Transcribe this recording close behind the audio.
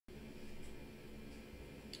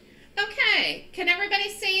Hi, can everybody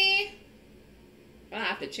see? Oh, I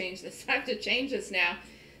have to change this. I have to change this now.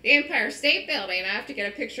 The Empire State Building. I have to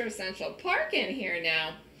get a picture of Central Park in here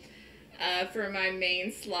now for my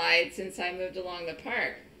main slide since I moved along the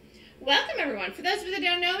park. Welcome, everyone. For those of you that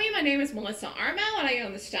don't know me, my name is Melissa Armel, and I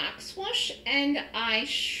own the stock Swoosh, and I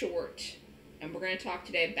short. And we're going to talk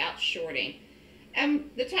today about shorting. And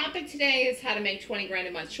the topic today is how to make 20 grand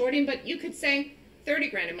a month shorting, but you could say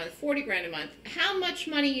 30 grand a month, 40 grand a month. How much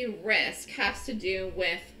money you risk has to do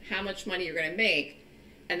with how much money you're going to make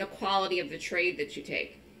and the quality of the trade that you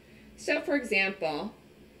take. So, for example,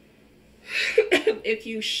 if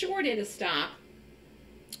you shorted a stock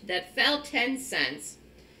that fell 10 cents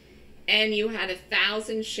and you had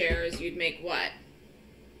 1,000 shares, you'd make what?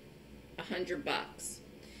 $100.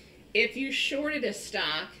 If you shorted a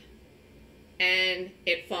stock and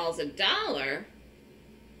it falls $1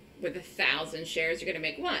 with 1,000 shares, you're going to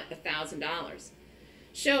make what? $1,000.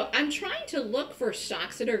 So I'm trying to look for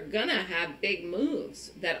stocks that are going to have big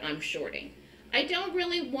moves that I'm shorting. I don't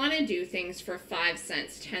really want to do things for 5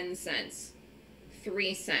 cents, 10 cents,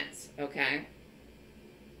 3 cents, okay?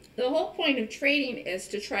 The whole point of trading is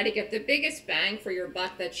to try to get the biggest bang for your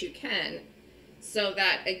buck that you can, so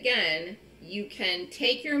that, again, you can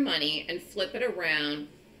take your money and flip it around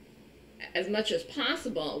as much as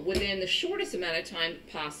possible within the shortest amount of time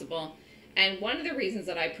possible. And one of the reasons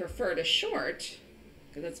that I prefer to short,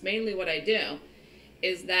 because that's mainly what I do,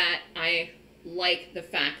 is that I like the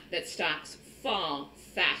fact that stocks fall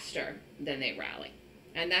faster than they rally.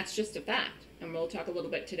 And that's just a fact. And we'll talk a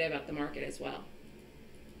little bit today about the market as well.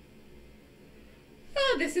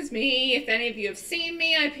 Oh, this is me. If any of you have seen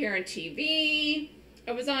me, I appear on TV.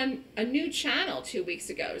 I was on a new channel 2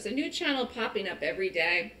 weeks ago. There's a new channel popping up every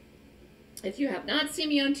day. If you have not seen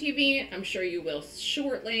me on TV, I'm sure you will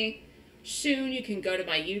shortly. Soon you can go to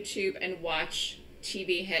my YouTube and watch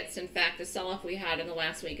TV hits. In fact, the sell-off we had in the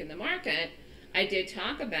last week in the market, I did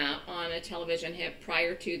talk about on a television hit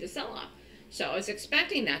prior to the sell-off. So I was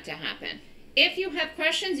expecting that to happen. If you have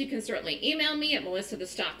questions, you can certainly email me at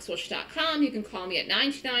melissathestockswoosh.com. You can call me at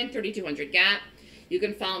 929-3200-GAP. You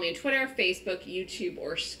can follow me on Twitter, Facebook, YouTube,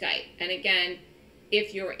 or Skype. And again,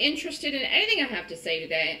 if you're interested in anything I have to say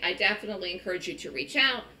today, I definitely encourage you to reach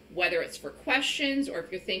out, whether it's for questions or if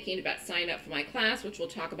you're thinking about signing up for my class, which we'll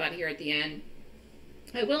talk about here at the end.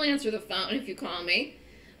 I will answer the phone if you call me.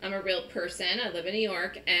 I'm a real person. I live in New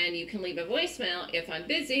York, and you can leave a voicemail. If I'm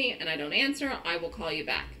busy and I don't answer, I will call you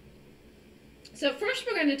back. So first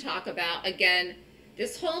we're going to talk about, again,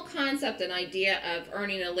 this whole concept and idea of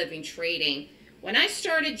earning a living trading. When I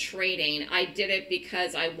started trading, I did it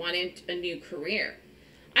because I wanted a new career.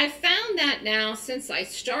 I found that now, since I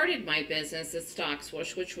started my business at Stock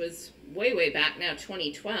Swoosh, which was way back now,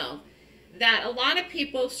 2012, that a lot of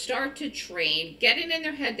people start to trade, get it in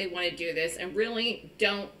their head they want to do this, and really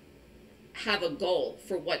don't have a goal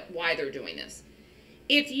for why they're doing this.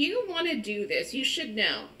 If you want to do this, you should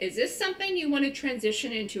know, is this something you want to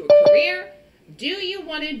transition into a career? Do you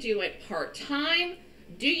want to do it part-time?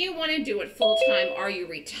 Do you want to do it full-time? Are you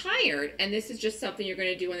retired? And this is just something you're going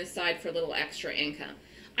to do on the side for a little extra income.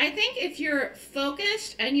 I think if you're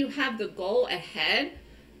focused and you have the goal ahead,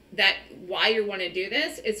 that why you want to do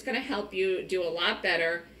this, it's going to help you do a lot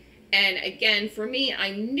better. And again, for me,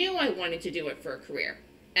 I knew I wanted to do it for a career.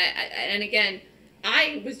 And again,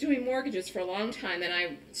 I was doing mortgages for a long time, and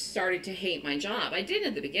I started to hate my job. I didn't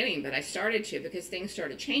at the beginning, but I started to because things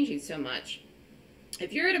started changing so much.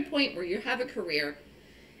 If you're at a point where you have a career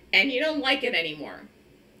and you don't like it anymore,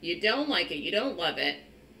 you don't like it, you don't love it,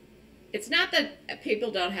 it's not that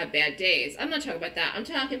people don't have bad days. I'm not talking about that. I'm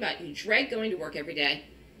talking about you dread going to work every day.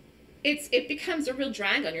 It becomes a real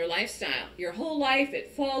drag on your lifestyle. Your whole life,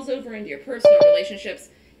 it falls over into your personal relationships.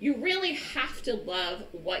 You really have to love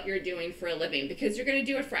what you're doing for a living, because you're going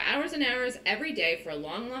to do it for hours and hours every day for a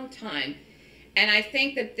long time. And I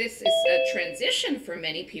think that this is a transition for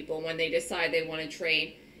many people when they decide they want to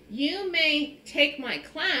trade. You may take my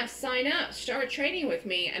class, sign up, start trading with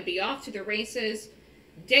me, and be off to the races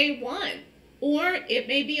day one. Or it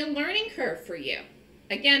may be a learning curve for you.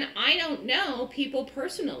 Again, I don't know people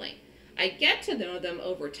personally. I get to know them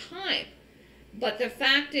over time. But the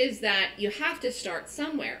fact is that you have to start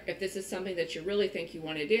somewhere if this is something that you really think you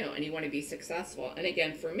want to do and you want to be successful. And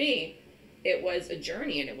again, for me, it was a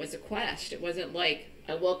journey and it was a quest. It wasn't like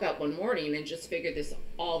I woke up one morning and just figured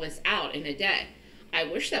all this out in a day. I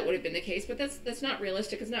wish that would have been the case, but that's not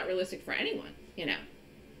realistic. It's not realistic for anyone, you know.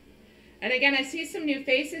 And again, I see some new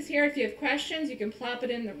faces here. If you have questions, you can plop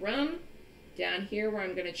it in the room down here where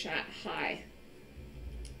I'm going to chat hi.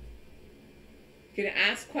 You're going to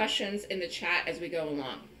ask questions in the chat as we go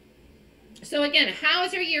along. So again, how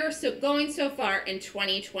is your year going so far in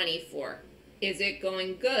 2024? Is it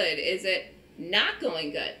going good? Is it not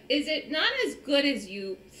going good? Is it not as good as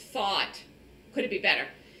you thought? Could it be better?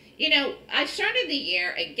 You know, I started the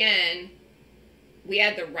year, again, we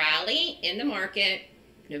had the rally in the market,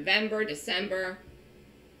 November, December,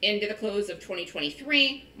 into the close of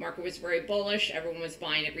 2023. Market was very bullish. Everyone was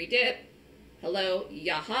buying every dip. Hello,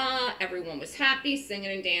 yaha. Everyone was happy,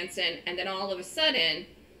 singing and dancing. And then all of a sudden,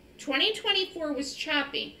 2024 was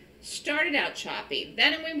choppy. Started out choppy.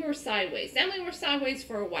 Then we were sideways. Then we were sideways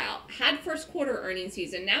for a while. Had first quarter earnings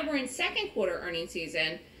season. Now we're in second quarter earnings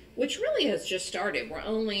season, which really has just started. We're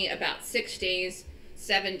only about 6 days,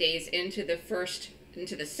 7 days into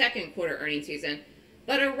the second quarter earnings season.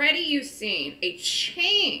 But already you've seen a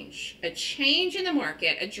change in the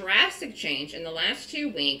market, a drastic change in the last 2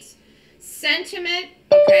 weeks. Sentiment,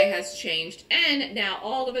 okay, has changed. And now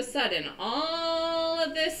all of a sudden, all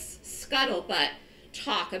of this scuttlebutt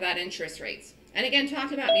talk about interest rates. And again,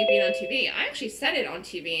 talk about me being on TV. I actually said it on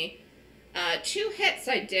TV. 2 hits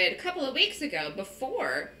I did a couple of weeks ago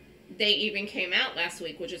before they even came out last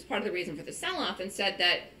week, which is part of the reason for the sell-off, and said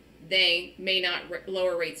that they may not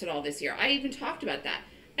lower rates at all this year. I even talked about that.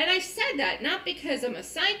 And I said that not because I'm a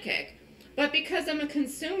psychic, but because I'm a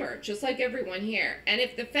consumer, just like everyone here. And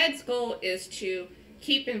if the Fed's goal is to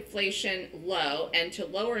keep inflation low and to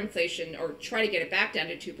lower inflation or try to get it back down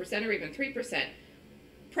to 2% or even 3%,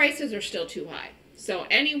 prices are still too high. So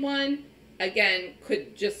anyone, again,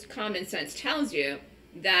 could just common sense tells you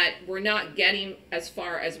that we're not getting as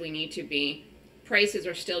far as we need to be. Prices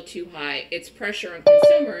are still too high. It's pressure on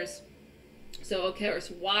consumers. So, of course,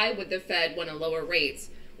 why would the Fed want to lower rates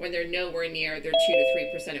when they're nowhere near their 2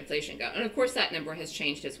 to 3% inflation goal? And, of course, that number has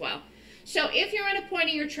changed as well. So if you're at a point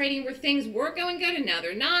in your trading where things were going good and now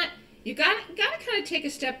they're not, you got to kind of take a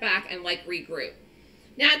step back and, like, regroup.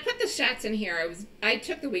 Now, I put the stats in here. I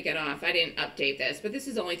took the weekend off. I didn't update this, but this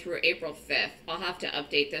is only through April 5th. I'll have to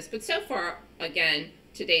update this. But so far, again,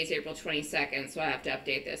 today's April 22nd, so I have to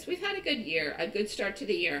update this. We've had a good year, a good start to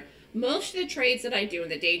the year. Most of the trades that I do in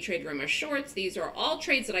the day trade room are shorts. These are all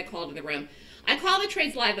trades that I called in the room. I call the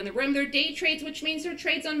trades live in the room. They're day trades, which means they're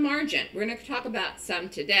trades on margin. We're going to talk about some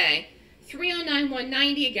today.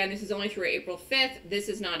 309,190. Again, this is only through April 5th. This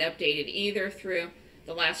is not updated either through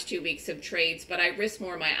the last 2 weeks of trades, but I risk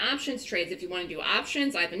more of my options trades. If you want to do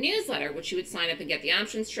options, I have a newsletter, which you would sign up and get the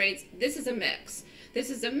options trades. This is a mix. This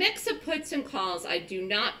is a mix of puts and calls. I do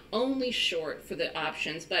not only short for the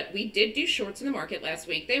options, but we did do shorts in the market last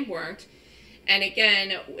week. They worked. And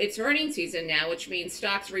again, it's earnings season now, which means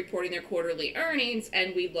stocks are reporting their quarterly earnings,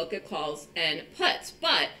 and we look at calls and puts.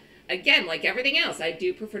 But again, like everything else, I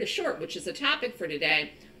do prefer to short, which is the topic for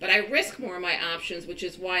today. But I risk more of my options, which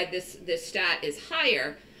is why this stat is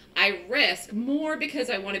higher. I risk more because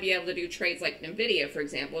I want to be able to do trades like NVIDIA, for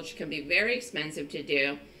example, which can be very expensive to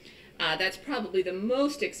do. That's probably the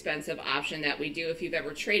most expensive option that we do if you've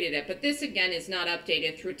ever traded it. But this, again, is not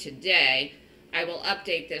updated through today. I will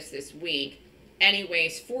update this week.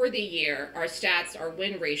 Anyways, for the year, our stats, our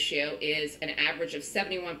win ratio is an average of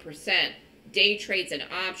 71%. Day trades and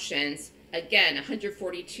options, again,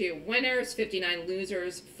 142 winners, 59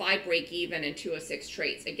 losers, 5 break even, and 206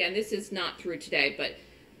 trades. Again, this is not through today, but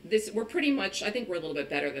we're pretty much, I think we're a little bit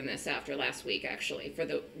better than this after last week, actually, for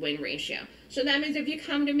the win ratio. So that means if you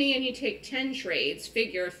come to me and you take 10 trades,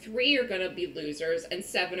 figure 3 are going to be losers and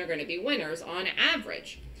 7 are going to be winners on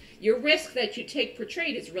average. Your risk that you take per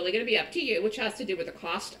trade is really going to be up to you, which has to do with the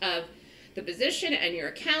cost of the position and your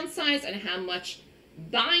account size and how much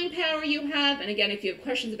buying power you have. And again, if you have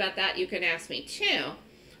questions about that, you can ask me too.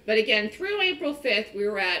 But again, through April 5th, we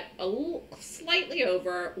were at slightly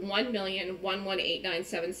over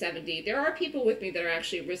 1,118,970. There are people with me that are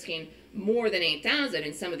actually risking more than 8,000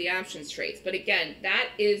 in some of the options trades. But again, that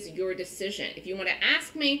is your decision. If you want to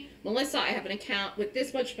ask me, Melissa, I have an account with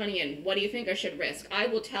this much money in. What do you think I should risk? I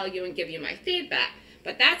will tell you and give you my feedback.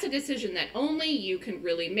 But that's a decision that only you can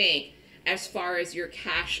really make as far as your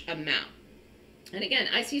cash amount. And again,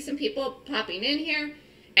 I see some people popping in here.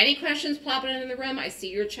 Any questions popping in the room? I see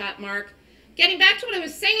your chat mark. Getting back to what I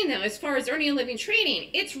was saying, though, as far as earning a living trading,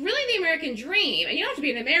 it's really the American dream. And you don't have to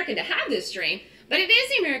be an American to have this dream, but it is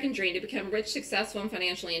the American dream to become rich, successful, and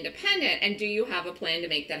financially independent. And do you have a plan to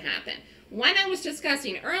make that happen? When I was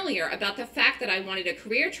discussing earlier about the fact that I wanted a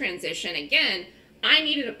career transition, again, I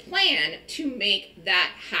needed a plan to make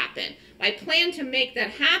that happen. My plan to make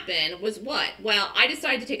that happen was what? Well, I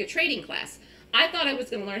decided to take a trading class. I thought I was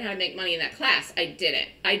going to learn how to make money in that class. I didn't.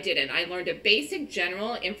 I learned a basic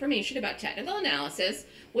general information about technical analysis,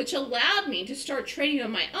 which allowed me to start trading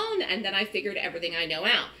on my own, and then I figured everything I know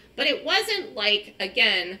out. But it wasn't like,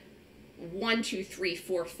 again, 1, 2, 3,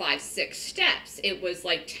 4, 5, 6 steps. It was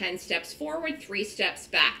like 10 steps forward, 3 steps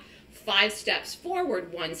back, 5 steps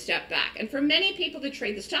forward, 1 step back. And for many people that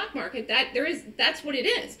trade the stock market, that's what it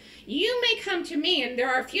is. You may come to me, and there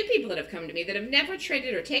are a few people that have come to me that have never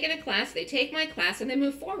traded or taken a class. They take my class and they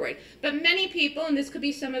move forward. But many people, and this could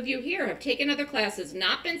be some of you here, have taken other classes,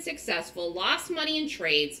 not been successful, lost money in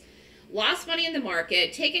trades, lost money in the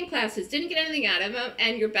market, taken classes, didn't get anything out of them,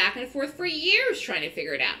 and you're back and forth for years trying to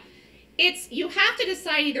figure it out. You have to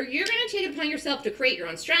decide either you're going to take it upon yourself to create your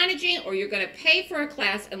own strategy, or you're going to pay for a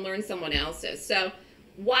class and learn someone else's. So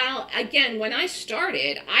while, again, when I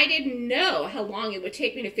started, I didn't know how long it would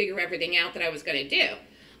take me to figure everything out that I was going to do.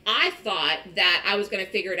 I thought that I was going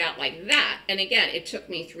to figure it out like that. And again, it took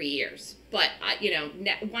me 3 years. But,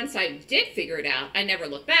 once I did figure it out, I never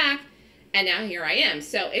looked back. And now here I am.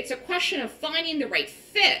 So it's a question of finding the right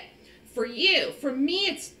fit for you. For me,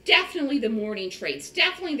 it's definitely the morning trades,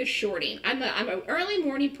 definitely the shorting. I'm an early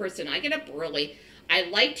morning person. I get up early. I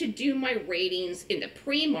like to do my ratings in the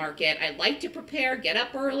pre-market. I like to prepare, get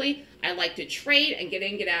up early. I like to trade and get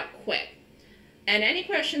in, get out quick. And any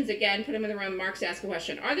questions, again, put them in the room. Mark's asked a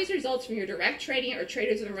question. Are these results from your direct trading or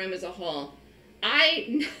traders in the room as a whole?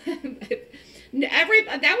 That's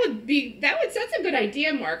a good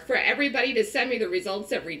idea, Mark, for everybody to send me the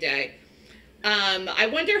results every day. I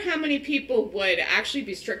wonder how many people would actually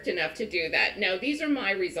be strict enough to do that. No, these are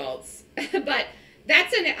my results. But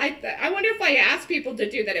I wonder if I asked people to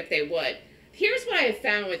do that, if they would. Here's what I have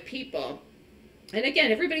found with people. And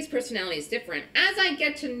again, everybody's personality is different. As I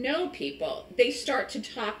get to know people, they start to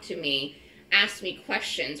talk to me, ask me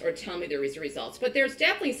questions, or tell me their results. But there's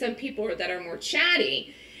definitely some people that are more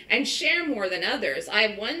chatty and share more than others. I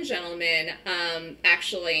have one gentleman,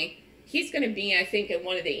 actually, he's going to be, I think, in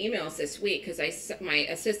one of the emails this week, because my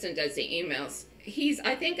assistant does the emails.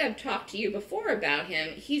 I think I've talked to you before about him.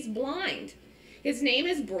 He's blind. His name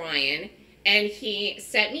is Brian, and he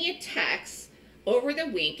sent me a text over the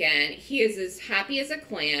weekend. He is as happy as a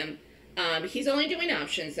clam. He's only doing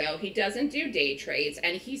options, though. He doesn't do day trades,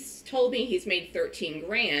 and he's told me he's made 13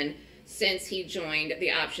 grand since he joined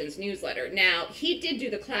the options newsletter. Now, he did do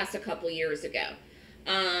the class a couple years ago,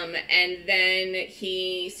 and then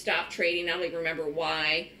he stopped trading. I don't even remember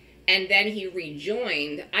why. And then he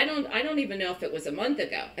rejoined. I don't even know if it was a month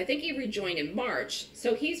ago. I think he rejoined in March.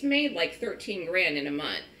 So he's made like 13 grand in a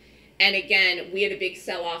month. And again, we had a big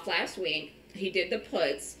sell-off last week. He did the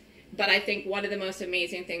puts. But I think one of the most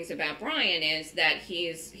amazing things about Brian is that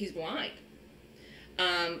he's blind.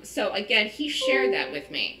 So again, he shared that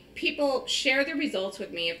with me. People share the results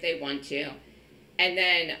with me if they want to. And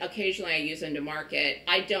then occasionally I use them to market.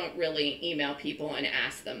 I don't really email people and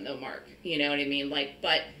ask them, though, Mark. You know what I mean?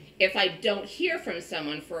 But if I don't hear from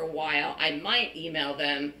someone for a while, I might email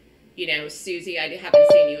them, Susie, I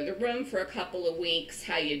haven't seen you in the room for a couple of weeks.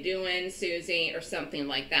 How you doing, Susie? Or something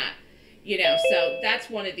like that. So that's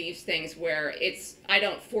one of these things where I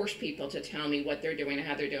don't force people to tell me what they're doing and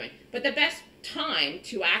how they're doing. But the best time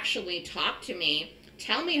to actually talk to me,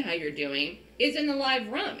 tell me how you're doing, is in the live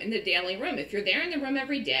room, in the daily room. If you're there in the room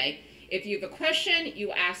every day, if you have a question,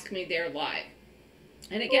 you ask me there live.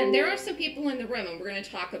 And again, there are some people in the room, and we're going to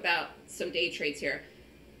talk about some day trades here,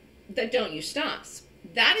 that don't use stops.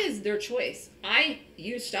 That is their choice. I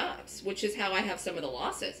use stops, which is how I have some of the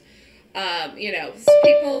losses.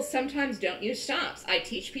 People sometimes don't use stops. I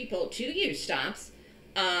teach people to use stops.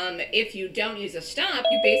 If you don't use a stop,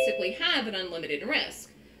 you basically have an unlimited risk.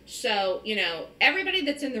 So, everybody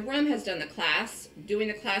that's in the room has done the class. Doing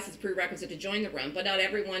the class is prerequisite to join the room, but not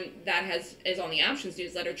everyone that is on the options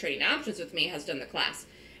newsletter trading options with me has done the class.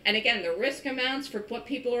 And again, the risk amounts for what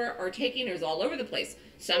people are taking is all over the place.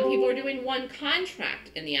 Some people are doing one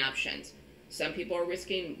contract in the options. Some people are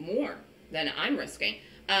risking more than I'm risking.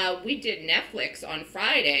 We did Netflix on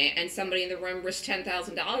Friday, and somebody in the room risked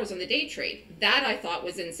 $10,000 on the day trade. That I thought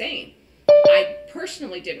was insane. I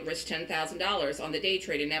personally didn't risk $10,000 on the day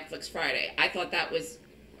trade in Netflix Friday. I thought that was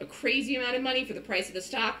a crazy amount of money for the price of the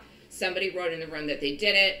stock. Somebody wrote in the room that they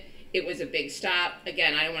did it. It was a big stop.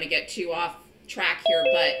 Again, I don't want to get too off track here,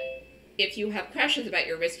 but if you have questions about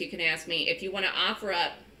your risk, you can ask me. If you want to offer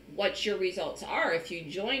up what your results are, if you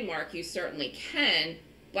join Mark, you certainly can,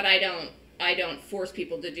 but I don't force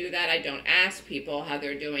people to do that. I don't ask people how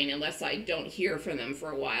they're doing unless I don't hear from them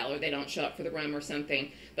for a while or they don't show up for the room or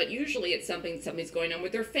something. But usually it's something's going on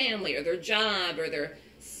with their family or their job, or they're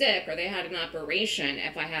sick, or they had an operation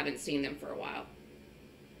if I haven't seen them for a while.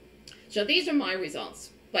 So these are my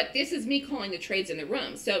results. But this is me calling the trades in the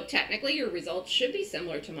room. So technically your results should be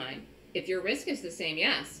similar to mine. If your risk is the same,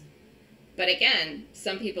 yes. But again,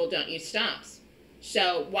 some people don't use stops.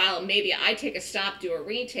 So while maybe I take a stop, do a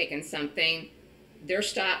retake in something,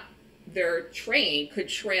 their trade could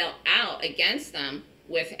trail out against them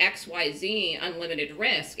with XYZ unlimited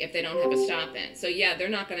risk if they don't have a stop in. So yeah, they're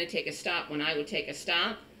not going to take a stop when I would take a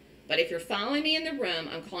stop. But if you're following me in the room,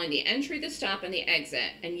 I'm calling the entry, the stop, and the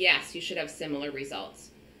exit. And yes, you should have similar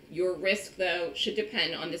results. Your risk, though, should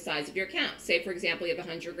depend on the size of your account. Say, for example, you have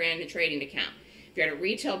 100 grand in a trading account. If you're at a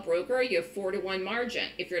retail broker, you have 4-to-1 margin.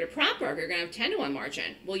 If you're at a prop broker, you're going to have 10-to-1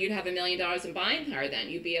 margin. Well, you'd have $1 million in buying power then.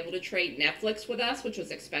 You'd be able to trade Netflix with us, which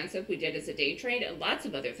was expensive. We did as a day trade, and lots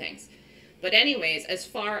of other things. But anyways, as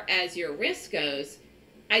far as your risk goes,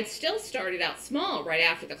 I'd still start it out small right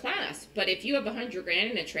after the class. But if you have 100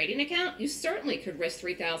 grand in a trading account, you certainly could risk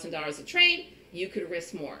 $3,000 a trade. You could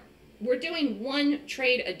risk more. We're doing 1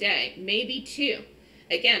 trade a day, maybe 2.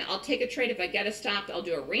 Again, I'll take a trade. If I get a stop, I'll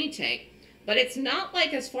do a retake. But it's not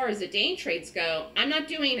like as far as the day trades go, I'm not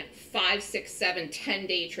doing 5, 6, 7, 10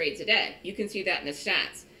 day trades a day. You can see that in the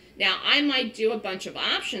stats. Now, I might do a bunch of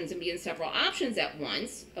options and be in several options at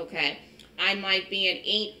once, okay? I might be in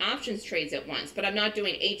 8 options trades at once, but I'm not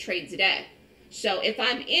doing 8 trades a day. So if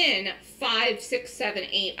I'm in 5, 6, 7,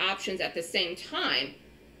 8 options at the same time,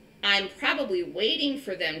 I'm probably waiting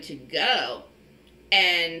for them to go.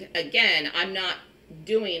 And again, I'm not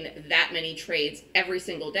doing that many trades every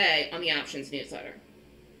single day on the options newsletter.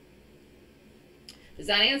 Does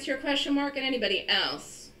that answer your question, Mark, and anybody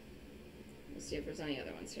else? Let's see if there's any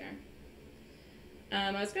other ones here.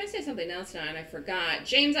 I was going to say something else now and I forgot.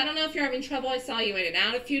 James, I don't know if you're having trouble. I saw you in and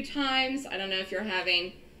out a few times. I don't know if you're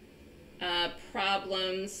having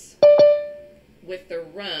problems with the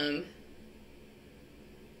room.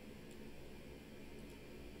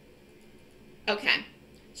 Okay,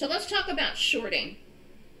 so let's talk about shorting.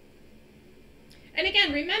 And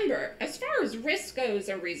again, remember, as far as risk goes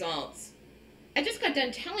and results, I just got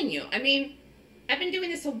done telling you. I mean, I've been doing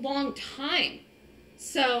this a long time.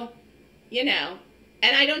 So, you know,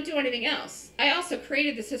 and I don't do anything else. I also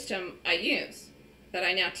created the system I use that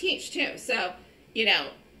I now teach too. So, you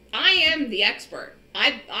know, I am the expert.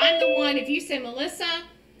 I'm the one, if you say, Melissa,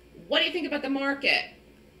 what do you think about the market?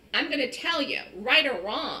 I'm going to tell you, right or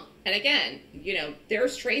wrong. And again, you know,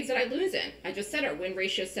 there's trades that I lose in. I just said our win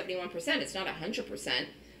ratio is 71%. It's not 100%.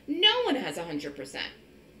 No one has 100%.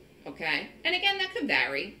 Okay? And again, that could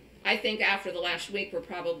vary. I think after the last week, we're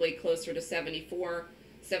probably closer to 74%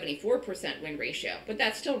 win ratio. But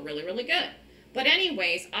that's still really, really good. But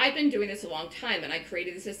anyways, I've been doing this a long time, and I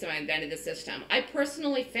created the system. I invented the system. I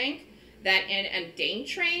personally think that in a day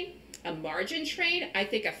trade, a margin trade, I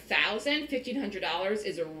think $1,000, $1,500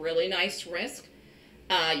 is a really nice risk.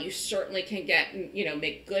 You certainly can get, you know,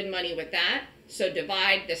 make good money with that. So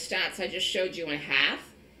divide the stats I just showed you in half,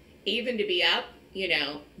 even to be up, you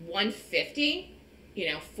know, 150, you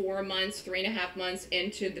know, 4 months, 3.5 months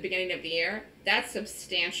into the beginning of the year. That's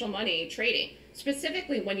substantial money trading,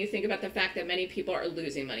 specifically when you think about the fact that many people are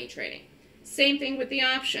losing money trading. Same thing with the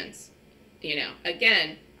options. You know,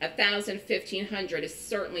 again, 1,000, 1,500 is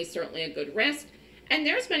certainly a good risk. And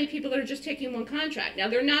there's many people that are just taking one contract. Now,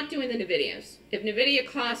 they're not doing the NVIDIAs. If NVIDIA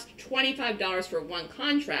cost $25 for one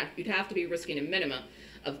contract, you'd have to be risking a minimum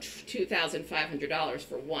of $2,500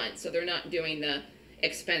 for one. So they're not doing the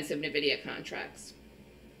expensive NVIDIA contracts.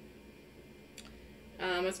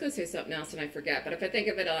 I was going to say something else and I forget, but if I think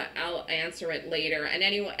of it, I'll answer it later. And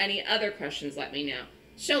any other questions, let me know.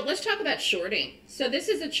 So let's talk about shorting. So this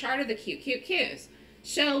is a chart of the QQQs.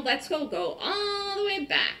 So let's go all the way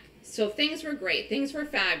back. So things were great. Things were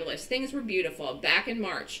fabulous. Things were beautiful. Back in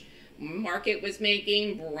March, market was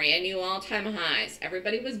making brand new all-time highs.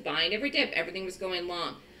 Everybody was buying every dip. Everything was going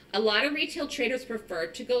long. A lot of retail traders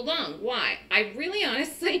preferred to go long. Why? I really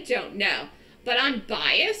honestly don't know. But I'm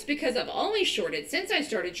biased because I've always shorted. Since I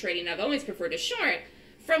started trading, I've always preferred to short.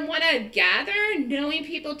 From what I've gathered, knowing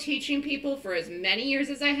people, teaching people for as many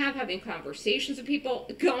years as I have, having conversations with people,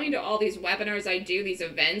 going to all these webinars I do, these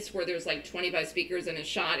events where there's like 25 speakers in a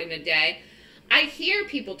shot in a day, I hear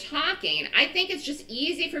people talking. I think it's just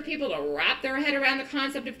easy for people to wrap their head around the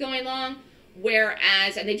concept of going long,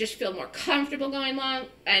 whereas, and they just feel more comfortable going long.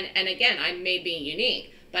 And again, I may be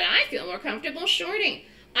unique, but I feel more comfortable shorting.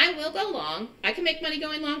 I will go long. I can make money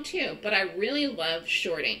going long too, but I really love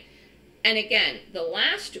shorting. And again, the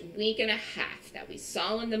last week and a half that we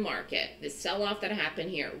saw in the market, the sell-off that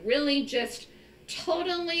happened here, really just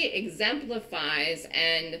totally exemplifies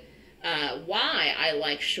and why I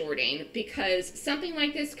like shorting, because something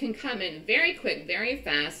like this can come in very quick, very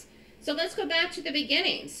fast. So let's go back to the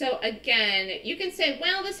beginning. So again, you can say,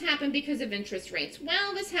 well, this happened because of interest rates.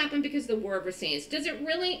 Well, this happened because of the war overseas. Does it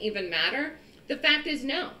really even matter? The fact is,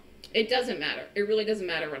 no, it doesn't matter. It really doesn't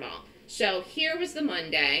matter at all. So here was the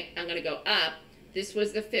Monday. I'm going to go up. This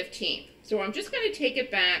was the 15th. So I'm just going to take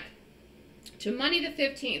it back to Monday the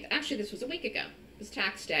 15th. Actually, this was a week ago. It was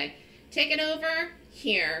tax day. Take it over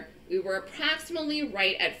here. We were approximately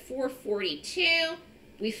right at 442.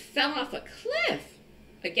 We fell off a cliff.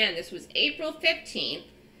 Again, this was April 15th.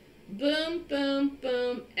 Boom, boom,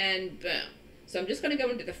 boom, and boom. So I'm just going to go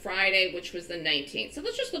into the Friday, which was the 19th. So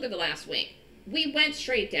let's just look at the last week. We went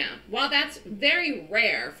straight down. While that's very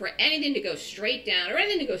rare for anything to go straight down or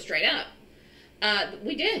anything to go straight up,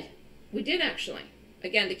 we did. We did actually.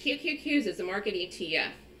 Again, the QQQs is a market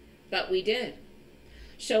ETF, but we did.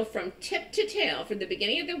 So from tip to tail, from the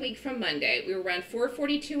beginning of the week from Monday, we were around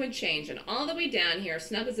 442 and change, and all the way down here,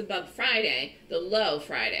 snug as above Friday, the low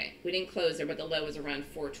Friday. We didn't close there, but the low was around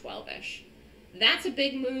 412-ish. That's a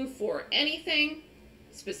big move for anything,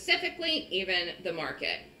 specifically even the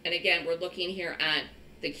market. And again, we're looking here at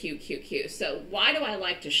the QQQ. So why do I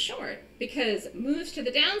like to short? Because moves to the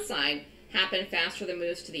downside happen faster than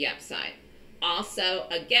moves to the upside. Also,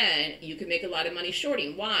 again, you can make a lot of money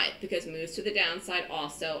shorting. Why? Because moves to the downside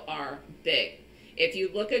also are big. If you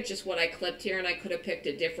look at just what I clipped here, and I could have picked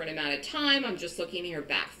a different amount of time, I'm just looking here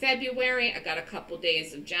back February, I got a couple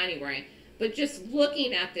days of January, but just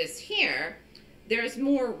looking at this here, there's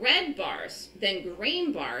more red bars than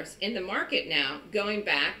green bars in the market now going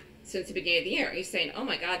back since the beginning of the year. You're saying, oh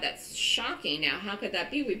my God, that's shocking now. How could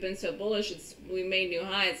that be? We've been so bullish. We made new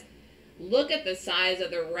highs. Look at the size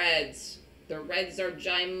of the reds. The reds are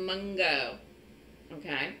gimungo,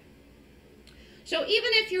 okay? So even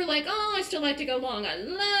if you're like, oh, I still like to go long, I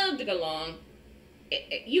love to go long,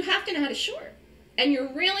 you have to know how to short. And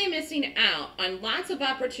you're really missing out on lots of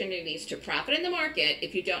opportunities to profit in the market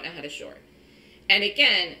if you don't know how to short. And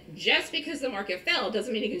again, just because the market fell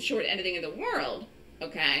doesn't mean you can short anything in the world,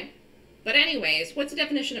 okay? But anyways, what's the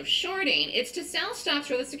definition of shorting? It's to sell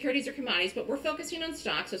stocks or other securities or commodities, but we're focusing on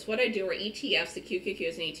stocks. That's what I do, or ETFs. The QQQ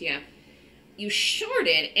is an ETF. You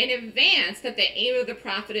shorted in advance that the aim of the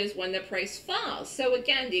profit is when the price falls. So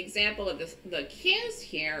again, the example of the Qs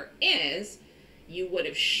here is you would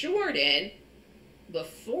have shorted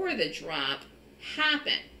before the drop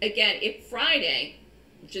happened. Again, if Friday,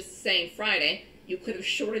 just saying Friday, you could have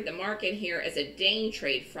shorted the market here as a day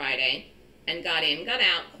trade Friday and got in, got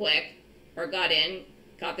out quick, or got in,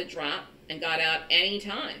 got the drop, and got out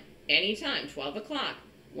anytime, 12 o'clock,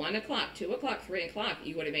 1 o'clock, 2 o'clock, 3 o'clock,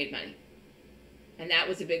 you would have made money. And that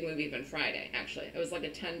was a big move even Friday, actually. It was like a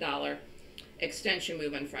 $10 extension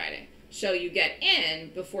move on Friday. So you get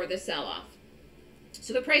in before the sell-off.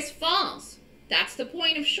 So the price falls. That's the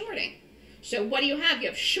point of shorting. So what do you have? You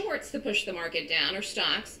have shorts to push the market down, or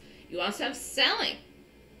stocks. You also have selling.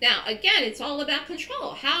 Now, again, it's all about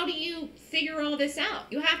control. How do you figure all this out?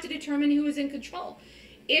 You have to determine who is in control.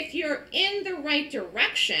 If you're in the right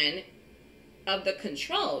direction of the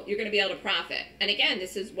control, you're going to be able to profit. And again,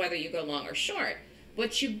 this is whether you go long or short.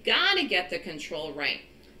 But you got to get the control right.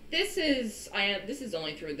 This is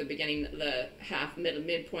only through the beginning, the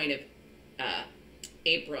midpoint of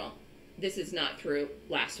April. This is not through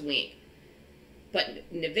last week. But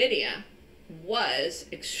NVIDIA was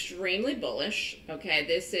extremely bullish. Okay,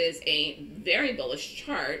 this is a very bullish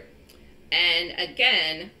chart. And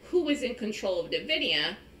again, who was in control of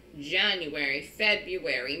NVIDIA? January,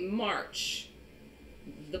 February, March.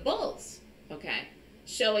 The bulls. Okay.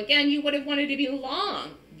 So again, you would have wanted to be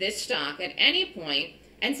long this stock at any point.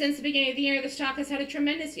 And since the beginning of the year, the stock has had a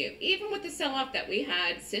tremendous view. Even with the sell-off that we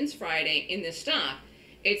had since Friday in this stock,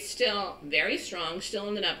 it's still very strong, still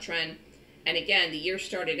in an uptrend. And again, the year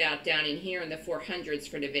started out down in here in the 400s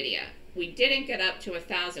for NVIDIA. We didn't get up to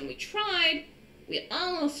 1,000. We tried. We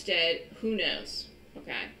almost did. Who knows?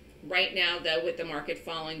 Okay. Right now, though, with the market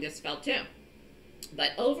falling, this fell too.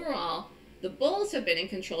 But overall, the bulls have been in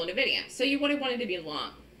control of NVIDIA. So you would have wanted to be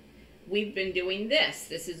long. We've been doing this.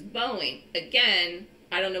 This is Boeing. Again,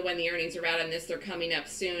 I don't know when the earnings are out on this. They're coming up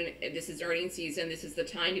soon. This is earnings season. This is the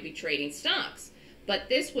time to be trading stocks. But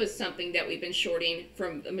this was something that we've been shorting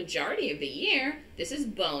from the majority of the year. This is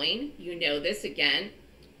Boeing. You know this again.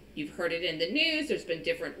 You've heard it in the news. There's been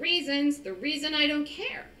different reasons. The reason I don't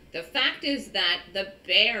care. The fact is that the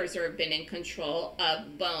bears have been in control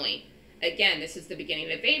of Boeing. Again, this is the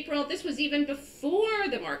beginning of April. This was even before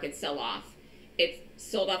the market sell-off. It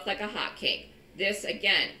sold off like a hotcake. This,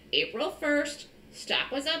 again, April 1st,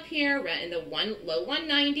 stock was up here in the low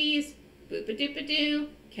 190s. Boop-a-doop-a-doo.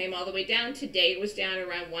 Came all the way down. Today it was down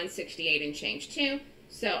around 168 and change too.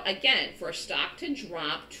 So again, for a stock to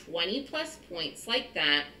drop 20 plus points like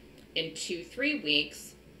that in 2-3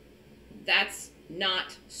 weeks, that's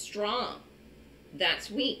not strong. That's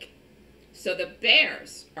weak. So the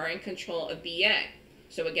bears are in control of BA.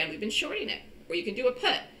 So again, we've been shorting it. Or you can do a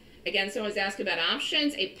put. Again, someone's asking about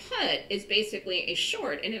options. A put is basically a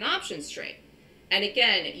short in an options trade. And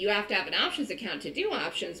again, you have to have an options account to do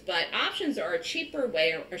options, but options are a cheaper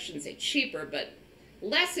way, or I shouldn't say cheaper, but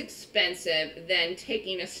less expensive than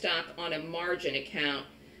taking a stock on a margin account,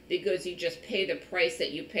 because you just pay the price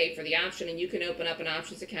that you pay for the option, and you can open up an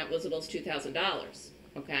options account with as little as $2,000,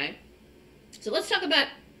 okay? So let's talk about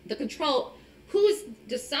the control. Who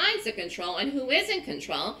decides the control and who is in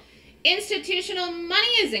control? Institutional money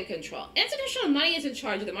is in control. Institutional money is in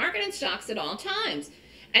charge of the market and stocks at all times.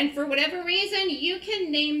 And for whatever reason, you can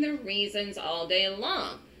name the reasons all day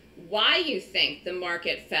long why you think the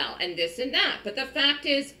market fell and this and that. But the fact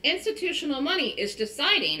is, institutional money is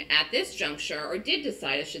deciding at this juncture, or did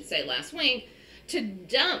decide, I should say, last week, to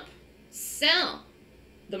sell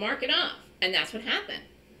the market off. And that's what happened.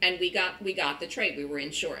 And we got the trade. We were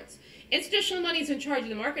in shorts. Institutional money is in charge of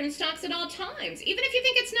the market and stocks at all times. Even if you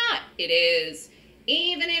think it's not, it is.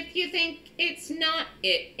 Even if you think it's not,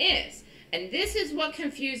 it is. And this is what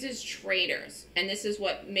confuses traders. And this is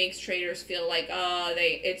what makes traders feel like, oh,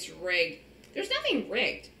 it's rigged. There's nothing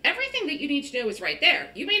rigged. Everything that you need to know is right there.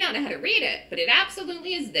 You may not know how to read it, but it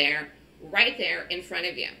absolutely is there, right there in front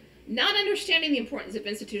of you. Not understanding the importance of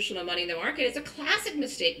institutional money in the market is a classic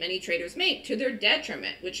mistake many traders make, to their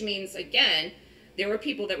detriment, which means, again, there were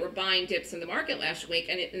people that were buying dips in the market last week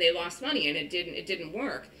and they lost money, and it didn't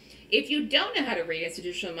work. If you don't know how to read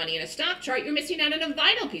institutional money in a stock chart, you're missing out on a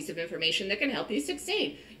vital piece of information that can help you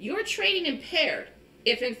succeed. You're trading impaired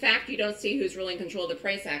if, in fact, you don't see who's really in control of the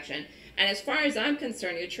price action. And as far as I'm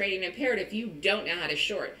concerned, you're trading impaired if you don't know how to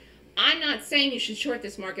short. I'm not saying you should short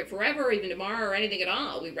this market forever or even tomorrow or anything at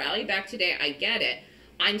all. We rallied back today. I get it.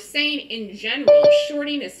 I'm saying in general,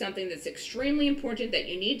 shorting is something that's extremely important that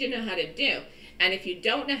you need to know how to do. And if you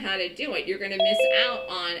don't know how to do it, you're going to miss out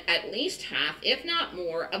on at least half, if not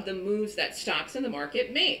more, of the moves that stocks in the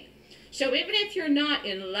market make. So even if you're not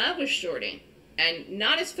in love with shorting and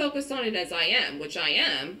not as focused on it as I am, which I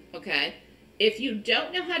am, okay, if you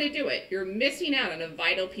don't know how to do it, you're missing out on a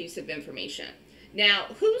vital piece of information. Now,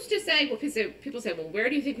 who's to say, well, because people say, well, where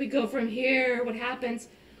do you think we go from here? What happens?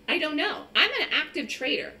 I don't know. I'm an active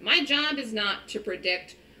trader. My job is not to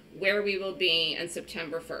predict where we will be on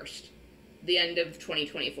September 1st. The end of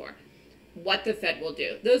 2024, what the Fed will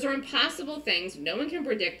do. Those are impossible things. No one can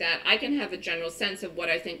predict that. I can have a general sense of what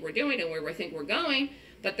I think we're doing and where we think we're going,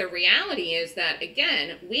 but the reality is that,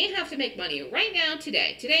 again, we have to make money right now,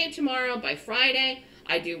 today and tomorrow, by Friday.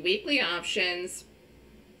 I do weekly options.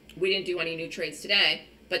 We didn't do any new trades today,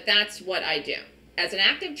 but that's what I do. As an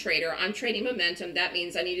active trader, I'm trading momentum. That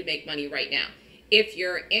means I need to make money right now. If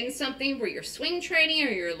you're in something where you're swing trading or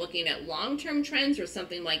you're looking at long-term trends or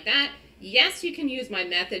something like that, yes, you can use my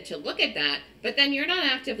method to look at that, but then you're not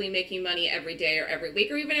actively making money every day or every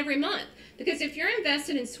week or even every month. Because if you're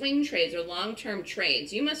invested in swing trades or long-term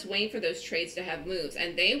trades, you must wait for those trades to have moves,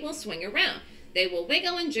 and they will swing around. They will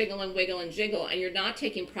wiggle and jiggle and wiggle and jiggle, and you're not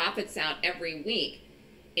taking profits out every week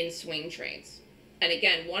in swing trades. And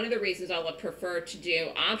again, one of the reasons I'll prefer to do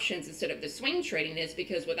options instead of the swing trading is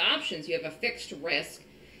because with options, you have a fixed risk.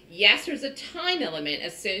 Yes, there's a time element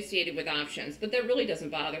associated with options, but that really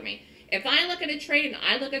doesn't bother me. If I look at a trade and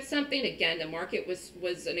I look at something, again, the market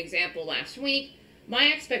was an example last week,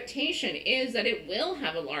 my expectation is that it will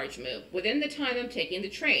have a large move within the time I'm taking the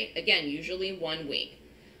trade. Again, usually 1 week.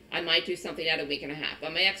 I might do something at a week and a half,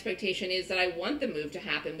 but my expectation is that I want the move to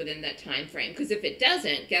happen within that time frame. Because if it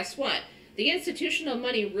doesn't, guess what? The institutional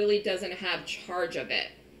money really doesn't have charge of it.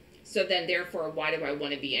 So then, therefore, why do I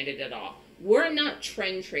want to be in it at all? We're not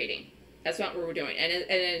trend trading. That's not what we're doing.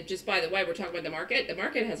 And just by the way, we're talking about the market. The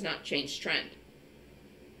market has not changed trend.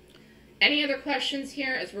 Any other questions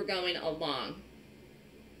here as we're going along?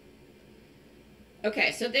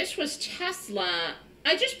 Okay, so this was Tesla.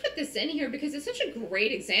 I just put this in here because it's such a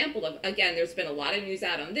great example of, again, there's been a lot of news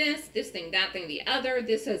out on this thing, that thing, the other.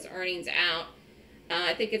 This has earnings out.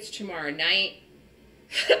 I think it's tomorrow night.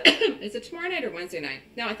 Is it tomorrow night or Wednesday night?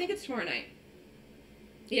 No, I think it's tomorrow night.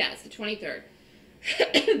 Yeah, it's the 23rd.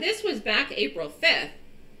 This was back April 5th.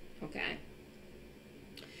 Okay.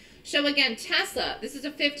 So again, Tesla, this is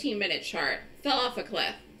a 15-minute chart, fell off a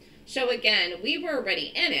cliff. So again, we were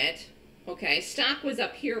already in it. Okay, stock was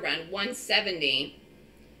up here around 170.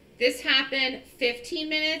 This happened 15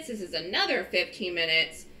 minutes. This is another 15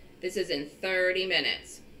 minutes. This is in 30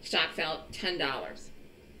 minutes. Stock fell $10.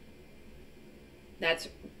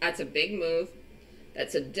 That's a big move.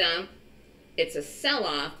 That's a dump. It's a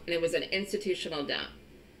sell-off, and it was an institutional dump.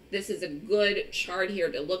 This is a good chart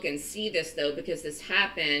here to look and see this, though, because this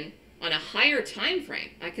happened on a higher time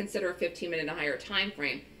frame. I consider a 15-minute a higher time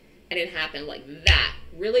frame. And it happened like that.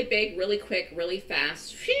 Really big, really quick, really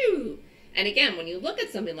fast. Phew! And again, when you look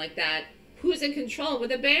at something like that, who's in control with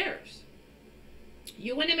the bears?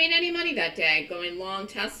 You wouldn't have made any money that day going long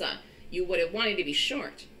Tesla. You would have wanted to be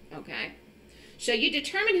short, okay? So you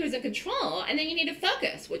determine who's in control, and then you need to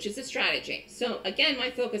focus, which is a strategy. So again, my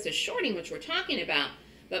focus is shorting, which we're talking about,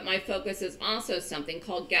 but my focus is also something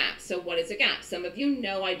called gaps. So what is a gap? Some of you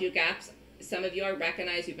know I do gaps. Some of you I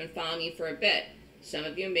recognize, you've been following me for a bit. Some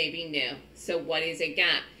of you may be new. So what is a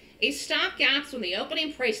gap? A stock gaps when the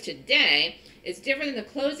opening price today is different than the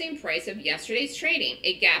closing price of yesterday's trading.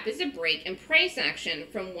 A gap is a break in price action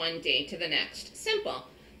from one day to the next. Simple.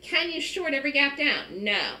 Can you short every gap down?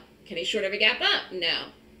 No. Can you short every gap up? No.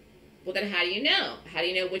 Well, then how do you know? How do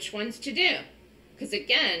you know which ones to do? Because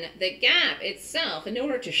again, the gap itself, in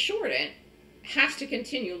order to short it, has to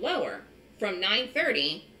continue lower from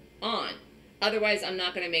 9:30 on. Otherwise, I'm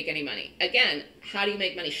not going to make any money. Again, how do you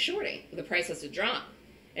make money shorting? Well, the price has to drop.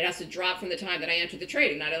 It has to drop from the time that I enter the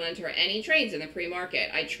trade, and I don't enter any trades in the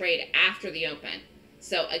pre-market. I trade after the open.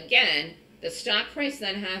 So again, the stock price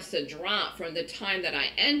then has to drop from the time that I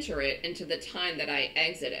enter it into the time that I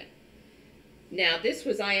exit it. Now, this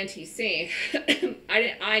was INTC.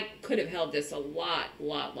 I could have held this a lot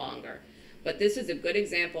longer. But this is a good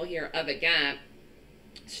example here of a gap.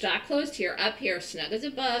 Stock closed here, up here, snug as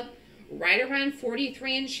a bug, right around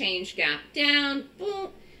 43 and change, gap down,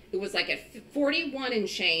 boom. It was like at 41 and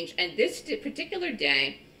change, and this particular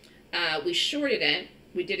day, we shorted it,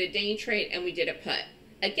 we did a day trade, and we did a put.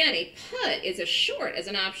 Again, a put is a short as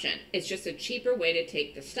an option. It's just a cheaper way to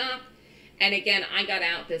take the stock, and again, I got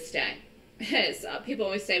out this day. As people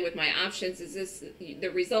always say with my options, is this the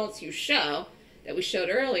results you show, that we showed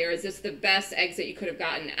earlier, is this the best exit you could have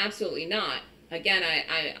gotten? Absolutely not. Again,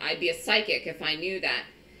 I'd be a psychic if I knew that.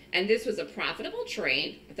 And this was a profitable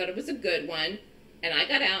trade. I thought it was a good one. And I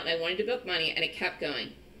got out and I wanted to book money, and it kept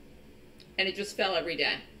going. And it just fell every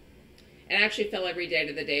day. It actually fell every day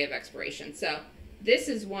to the day of expiration. So this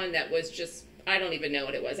is one that was just, I don't even know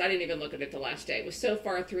what it was. I didn't even look at it the last day. It was so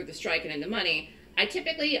far through the strike and in the money. I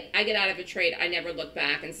get out of a trade, I never look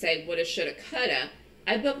back and say, woulda, shoulda, coulda.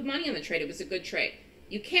 I booked money on the trade. It was a good trade.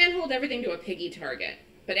 You can't hold everything to a piggy target.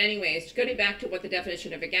 But anyways, getting back to what the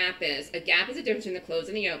definition of a gap is a difference between the close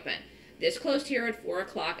and the open. This closed here at 4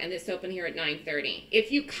 o'clock and this opened here at 9:30.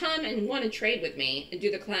 If you come and want to trade with me and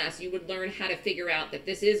do the class, you would learn how to figure out that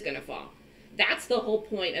this is going to fall. That's the whole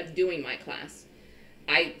point of doing my class.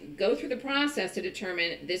 I go through the process to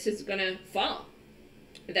determine this is going to fall,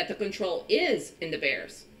 that the control is in the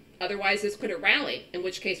bears. Otherwise, this could have rallied, in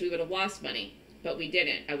which case we would have lost money. But we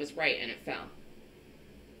didn't. I was right, and it fell.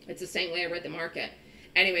 It's the same way I read the market.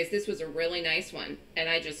 Anyways, this was a really nice one, and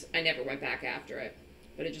I never went back after it.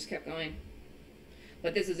 But it just kept going.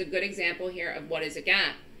 But this is a good example here of what is a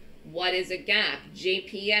gap. What is a gap?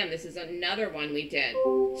 JPM, this is another one we did.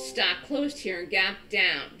 Stock closed here and gap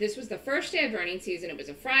down. This was the first day of earnings season. It was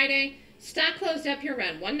a Friday. Stock closed up here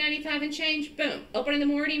around 195 and change. Boom. Open in the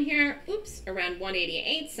morning here. Oops. Around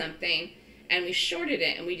 188 something. And we shorted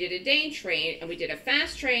it. And we did a day trade. And we did a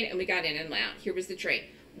fast trade. And we got in and out. Here was the trade.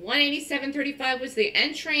 187.35 was the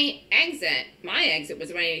entry. Exit. My exit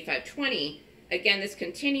was 185.20. Again, this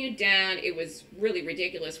continued down. It was really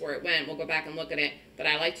ridiculous where it went. We'll go back and look at it. But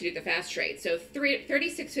I like to do the fast trade. So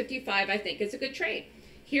 36.55 I think is a good trade.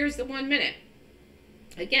 Here's the 1 minute.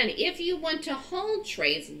 Again, if you want to hold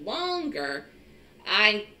trades longer,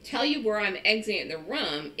 I tell you where I'm exiting the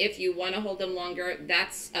room. If you want to hold them longer,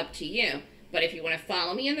 that's up to you. But if you want to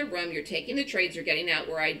follow me in the room, you're taking the trades, you're getting out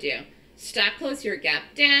where I do. Stock close here,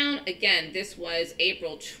 gap down. Again, this was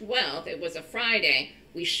April 12th. It was a Friday.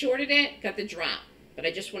 We shorted it, got the drop. But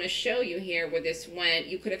I just want to show you here where this went.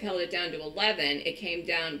 You could have held it down to 11. It came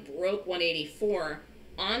down, broke 184.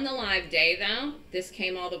 On the live day, though, this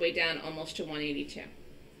came all the way down almost to 182.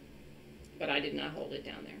 But I did not hold it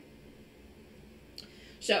down there.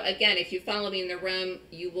 So again, if you follow me in the room,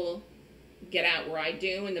 you will get out where I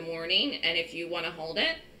do in the morning. And if you want to hold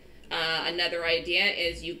it, another idea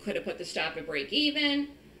is you could have put the stop at break even.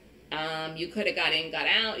 You could have got in, got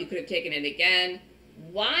out. You could have taken it again.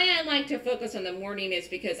 Why I like to focus on the morning is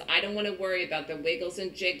because I don't want to worry about the wiggles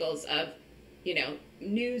and jiggles of, you know,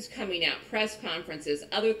 news coming out, press conferences,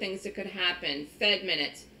 other things that could happen, Fed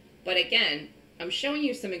minutes. But again, I'm showing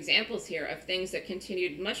you some examples here of things that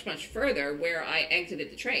continued much, much further where I exited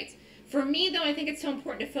the trades. For me, though, I think it's so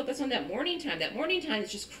important to focus on that morning time. That morning time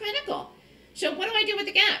is just critical. So what do I do with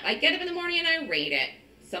the gap? I get up in the morning and I rate it.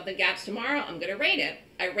 Something gaps tomorrow, I'm going to rate it.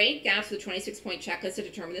 I rate gaps with a 26-point checklist to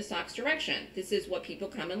determine the stock's direction. This is what people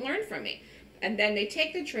come and learn from me. And then they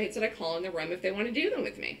take the trades that I call in the room if they want to do them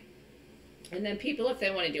with me. And then people, if they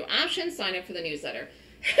want to do options, sign up for the newsletter.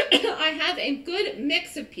 I have a good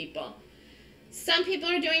mix of people. Some people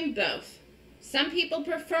are doing both. Some people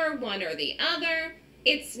prefer one or the other.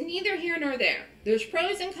 It's neither here nor there. There's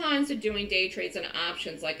pros and cons of doing day trades and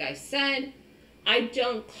options, like I said. I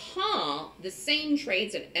don't call the same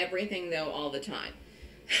trades and everything, though, all the time.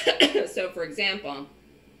 So, for example,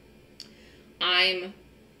 I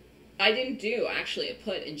didn't do, actually, a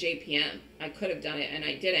put in JPM. I could have done it, and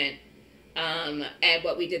I didn't. And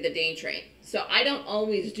what we did the day trade. So I don't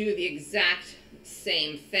always do the exact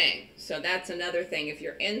same thing. So that's another thing. If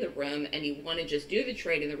you're in the room and you want to just do the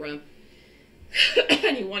trade in the room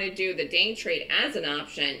and you want to do the day trade as an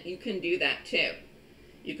option, you can do that too.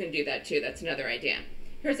 You can do that too. That's another idea.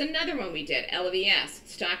 Here's another one we did. LVS.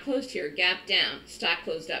 Stock closed here, gap down. Stock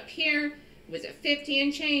closed up here. Was at 50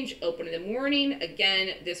 and change. Open in the morning.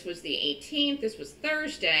 Again, this was the 18th. This was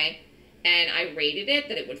Thursday. And I rated it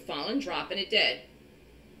that it would fall and drop, and it did.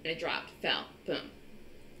 And it dropped, fell, boom.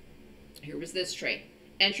 Here was this trade.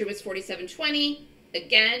 Entry was 47.20.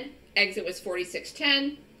 Again, exit was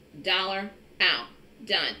 46.10. Dollar, out,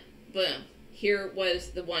 done, boom. Here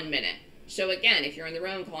was the 1 minute. So again, if you're in the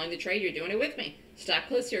room calling the trade, you're doing it with me. Stock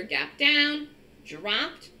closed here, gap down,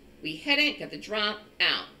 dropped. We hit it, got the drop,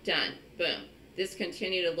 out, done, boom. This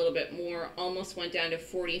continued a little bit more, almost went down to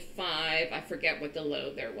 45. I forget what the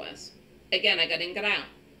low there was. Again, I got in, got out.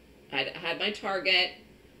 I had my target,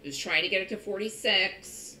 was trying to get it to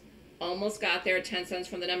 46, almost got there, 10 cents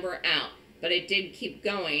from the number, out. But it did keep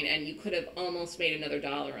going, and you could have almost made another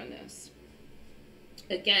dollar on this.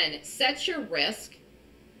 Again, set your risk,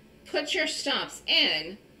 put your stops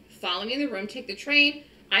in, follow me in the room, take the trade.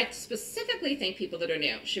 I specifically think people that are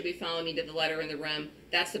new should be following me to the letter in the room.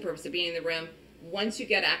 That's the purpose of being in the room. Once you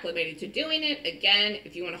get acclimated to doing it, again,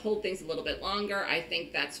 if you want to hold things a little bit longer, I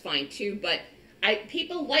think that's fine too. But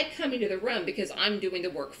people like coming to the room because I'm doing the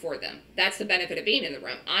work for them. That's the benefit of being in the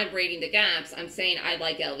room. I'm rating the gaps. I'm saying I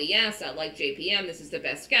like LVS, I like JPM, this is the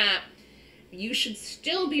best gap. You should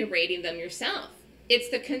still be rating them yourself. It's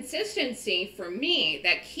the consistency for me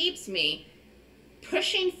that keeps me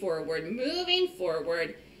pushing forward, moving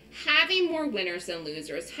forward, having more winners than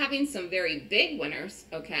losers, having some very big winners,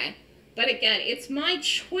 okay? But again, it's my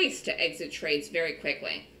choice to exit trades very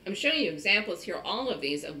quickly. I'm showing you examples here, all of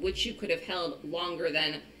these, of which you could have held longer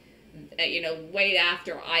than, wait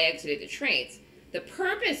after I exited the trades. The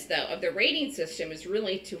purpose, though, of the rating system is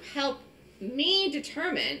really to help me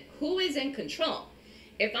determine who is in control.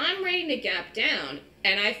 If I'm rating a gap down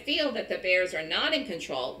and I feel that the bears are not in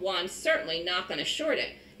control, well, I'm certainly not going to short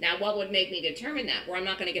it. Now, what would make me determine that? Well, I'm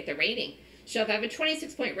not going to get the rating. So if I have a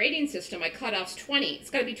 26-point rating system, my cutoff's 20. It's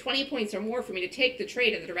got to be 20 points or more for me to take the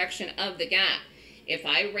trade in the direction of the gap. If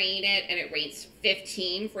I rate it and it rates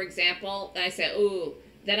 15, for example, then I say, ooh,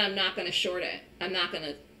 then I'm not going to short it. I'm not going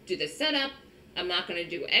to do the setup. I'm not going to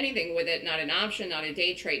do anything with it, not an option, not a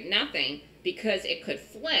day trade, nothing, because it could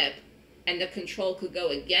flip and the control could go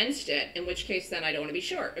against it, in which case then I don't want to be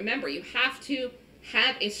short. Remember, you have to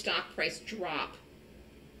have a stock price drop,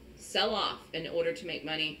 sell off in order to make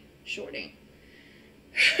money shorting.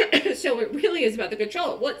 So it really is about the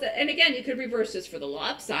control. And again, you could reverse this for the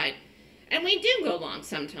upside. And we do go long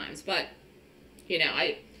sometimes, but,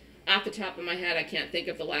 off the top of my head, I can't think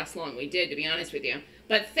of the last long we did, to be honest with you.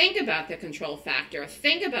 But think about the control factor.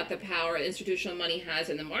 Think about the power institutional money has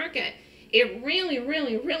in the market. It really,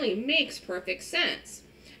 really, really makes perfect sense.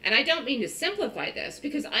 And I don't mean to simplify this,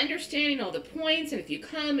 because understanding all the points, and if you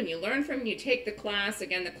come and you learn from them, you take the class,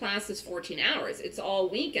 again, the class is 14 hours. It's all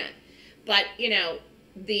weekend. But,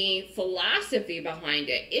 the philosophy behind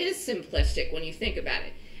it is simplistic when you think about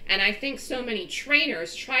it. And I think so many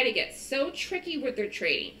traders try to get so tricky with their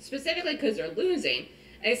trading, specifically because they're losing.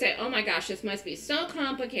 They say, oh my gosh, this must be so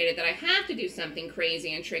complicated that I have to do something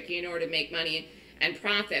crazy and tricky in order to make money and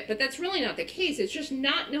profit. But that's really not the case. It's just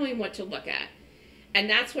not knowing what to look at. And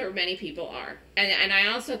that's where many people are. And I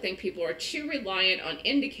also think people are too reliant on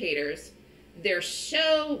indicators. They're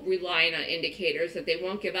so reliant on indicators that they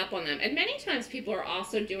won't give up on them. And many times people are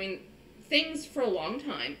also doing things for a long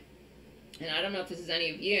time. And I don't know if this is any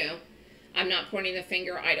of you. I'm not pointing the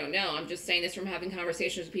finger. I don't know. I'm just saying this from having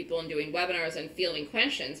conversations with people and doing webinars and fielding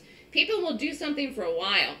questions. People will do something for a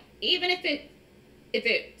while, even if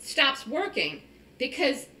it stops working,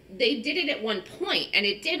 because they did it at one point and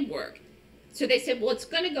it did work. So they said, well, it's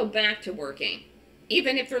going to go back to working,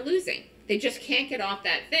 even if they're losing. They just can't get off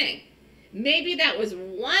that thing. Maybe that was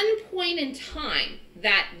one point in time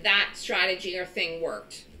that that strategy or thing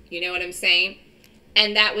worked. You know what I'm saying?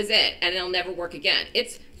 And that was it, and it'll never work again.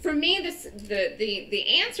 It's, for me,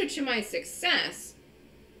 the answer to my success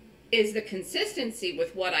is the consistency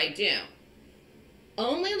with what I do.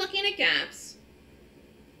 only looking at gaps.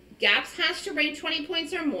 Gaps has to rate 20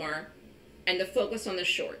 points or more, and the focus on the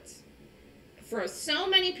shorts. For so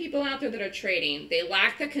many people out there that are trading, they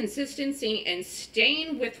lack the consistency in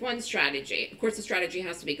staying with one strategy. Of course, the strategy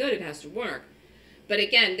has to be good, it has to work. But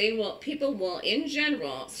again, people will, in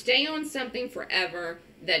general, stay on something forever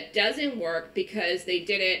that doesn't work because they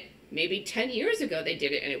did it maybe 10 years ago, they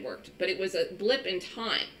did it and it worked. But it was a blip in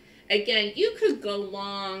time. Again, you could go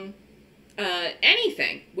long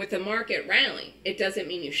anything with a market rally. It doesn't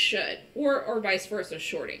mean you should. Or vice versa,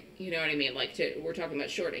 shorting. You know what I mean? We're talking about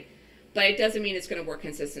shorting. But it doesn't mean it's going to work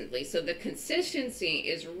consistently. So the consistency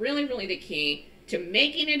is really, really the key to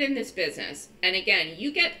making it in this business. And again,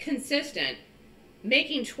 you get consistent.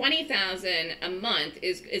 Making $20,000 a month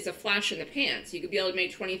is a flash in the pants. You could be able to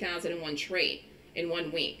make $20,000 in one trade in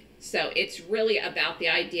 1 week. So it's really about the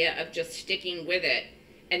idea of just sticking with it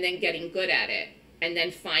and then getting good at it and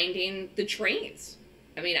then finding the trades.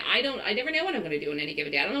 I mean, I never know what I'm going to do on any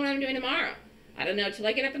given day. I don't know what I'm doing tomorrow. I don't know until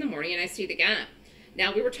I get up in the morning and I see the gap.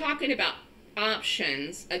 Now, we were talking about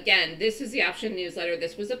options. Again, this is the option newsletter.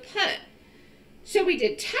 This was a put. So we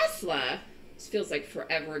did Tesla. This feels like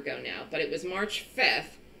forever ago now, but it was March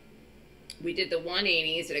 5th. We did the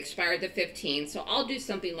 180s. It expired the 15th. So I'll do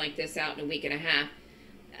something like this out in a week and a half.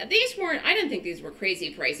 These weren't, I didn't think these were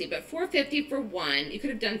crazy pricey, but $4.50 for one. You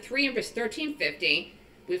could have done 3 and risked $13.50.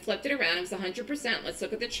 We flipped it around. It was 100%. Let's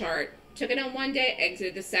look at the chart. Took it on one day,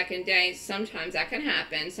 exited the second day. Sometimes that can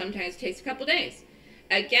happen. Sometimes it takes a couple days.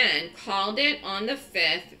 Again, called it on the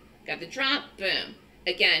 5th. Got the drop. Boom.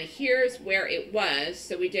 Again, here's where it was.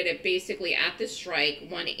 So we did it basically at the strike,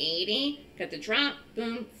 180, got the drop,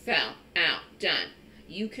 boom, fell, out, done.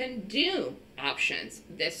 You can do options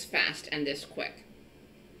this fast and this quick.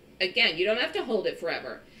 Again, you don't have to hold it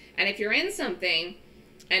forever. And if you're in something,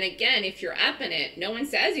 and again, if you're up in it, no one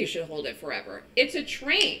says you should hold it forever. It's a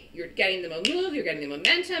trade. You're getting the move, you're getting the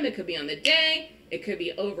momentum. It could be on the day. It could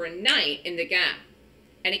be overnight in the gap.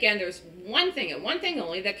 And again, there's one thing and one thing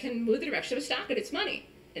only that can move the direction of a stock at its money.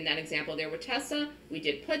 In that example there with Tesla, we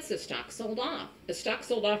did puts, the stock sold off. The stock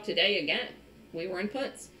sold off today again. We were in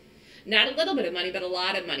puts. Not a little bit of money, but a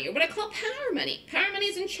lot of money, or what I call power money. Power money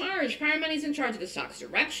is in charge. Power money is in charge of the stock's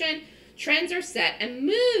direction. Trends are set and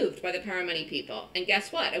moved by the power money people. And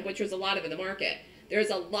guess what? Which was a lot of in the market. There's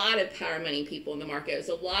a lot of power money people in the market. There's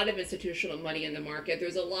a lot of institutional money in the market.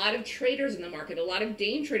 There's a lot of traders in the market, a lot of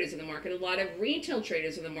day traders in the market, a lot of retail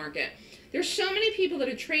traders in the market. There's so many people that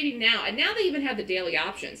are trading now, and now they even have the daily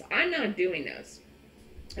options. I'm not doing those.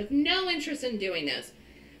 I have no interest in doing those.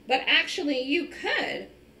 But actually, you could,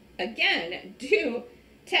 again, do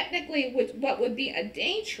technically what would be a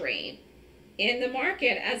day trade in the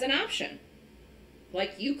market as an option.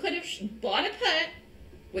 Like you could have bought a put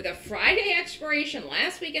with a Friday expiration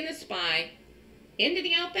last week in the SPY into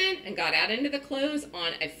the open and got out into the close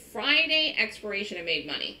on a Friday expiration and made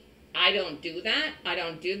money. I don't do that. I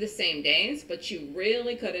don't do the same days, but you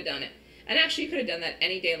really could have done it. And actually, you could have done that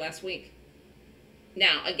any day last week.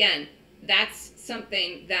 Now, again, that's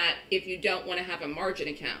something that if you don't want to have a margin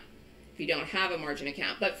account, if you don't have a margin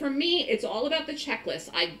account. But for me, it's all about the checklist.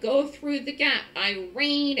 I go through the gap. I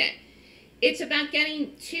read it. It's about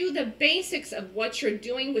getting to the basics of what you're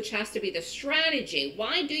doing, which has to be the strategy.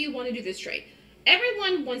 Why do you want to do this trade?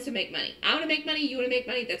 Everyone wants to make money. I want to make money. You want to make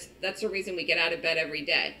money. That's the reason we get out of bed every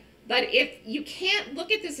day. But if you can't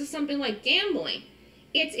look at this as something like gambling,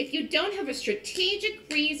 it's if you don't have a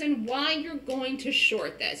strategic reason why you're going to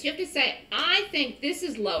short this. You have to say, I think this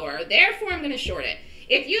is lower, therefore I'm going to short it.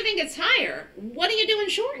 If you think it's higher, what are you doing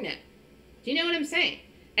shorting it? Do you know what I'm saying?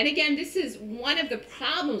 And again, this is one of the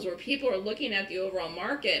problems where people are looking at the overall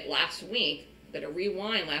market last week, that a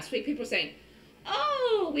rewind last week, people are saying,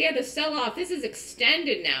 oh, we had a sell-off. This is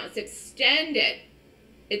extended now. It's extended.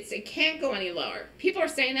 It can't go any lower. People are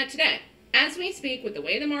saying that today. As we speak, with the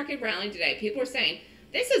way the market rallied today, people are saying,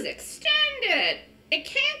 this is extended. It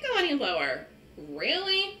can't go any lower.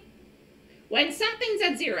 Really? When something's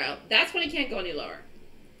at zero, that's when it can't go any lower.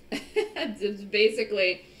 It's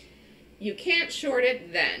basically, you can't short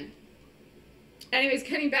it then. Anyways,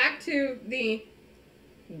 getting back to the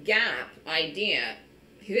gap idea,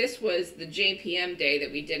 this was the JPM day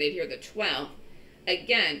that we did it here, the 12th.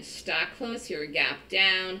 Again, stock close here, gap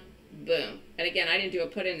down, boom. And again, I didn't do a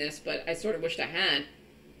put in this, but I sort of wished I had.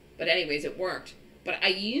 But anyways, it worked. But I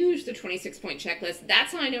used the 26-point checklist.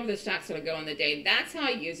 That's how I know where the stock's going to go on the day. That's how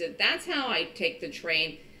I use it. That's how I take the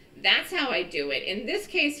trade. That's how I do it. In this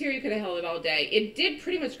case here, you could have held it all day. It did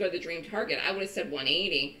pretty much go to the dream target. I would have said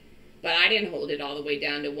 180, but I didn't hold it all the way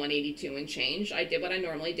down to 182 and change. I did what I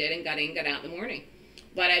normally did and got in, got out in the morning.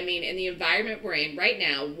 But I mean, in the environment we're in right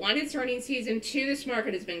now, one, it's earnings season. Two, this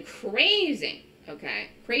market has been crazy. Okay,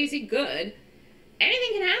 crazy good.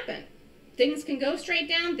 Anything can happen. Things can go straight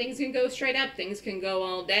down. Things can go straight up. Things can go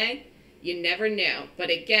all day. You never know. But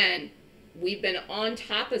again, we've been on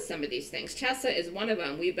top of some of these things. Tesla is one of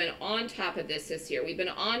them. We've been on top of this year. We've been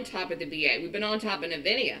on top of the BA. We've been on top of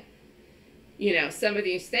NVIDIA. You know, some of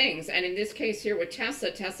these things. And in this case here with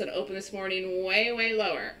Tesla, Tesla opened this morning way, way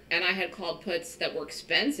lower. And I had called puts that were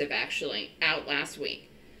expensive, actually, out last week.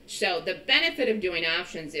 So the benefit of doing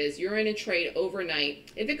options is you're in a trade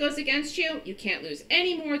overnight. If it goes against you, you can't lose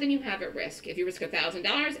any more than you have at risk. If you risk $1,000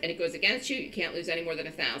 and it goes against you, you can't lose any more than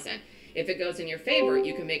 $1,000. If it goes in your favor,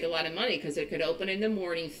 you can make a lot of money because it could open in the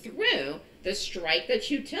morning through the strike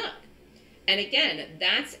that you took. And again,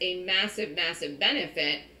 that's a massive, massive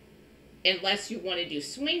benefit unless you want to do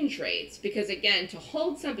swing trades. Because again, to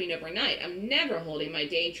hold something overnight, I'm never holding my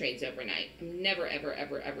day trades overnight. I'm never, ever,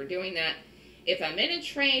 ever, ever doing that. If I'm in a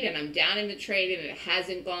trade and I'm down in the trade and it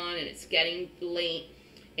hasn't gone and it's getting late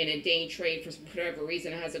in a day trade for whatever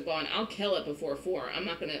reason it hasn't gone, I'll kill it before 4. I'm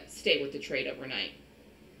not going to stay with the trade overnight.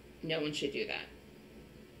 No one should do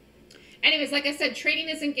that. Anyways, like I said, trading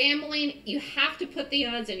isn't gambling. You have to put the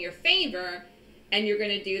odds in your favor, and you're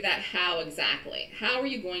going to do that how exactly? How are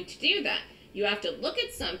you going to do that? You have to look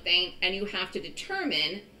at something, and you have to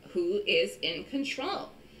determine who is in control.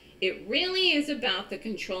 It really is about the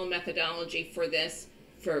control methodology for this,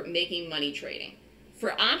 for making money trading.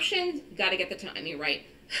 For options, got to get the timing right.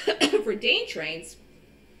 For day trades,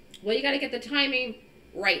 well, you got to get the timing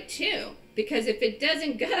right too. Because if it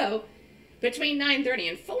doesn't go between 9:30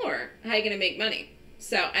 and 4, how are you going to make money?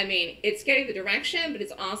 So, I mean, it's getting the direction, but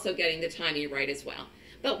it's also getting the timing right as well.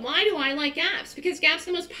 But why do I like gaps? Because gaps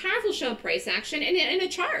are the most powerful show of price action in a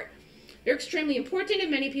chart. They're extremely important,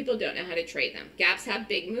 and many people don't know how to trade them. Gaps have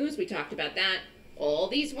big moves. We talked about that. All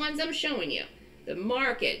these ones I'm showing you. The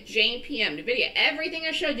market, JPM, NVIDIA, everything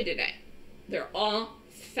I showed you today. They're all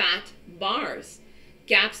fat bars.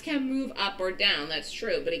 Gaps can move up or down. That's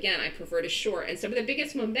true. But again, I prefer to short. And some of the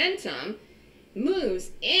biggest momentum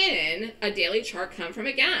moves in a daily chart come from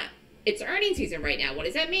a gap. It's earnings season right now. What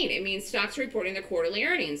does that mean? It means stocks are reporting their quarterly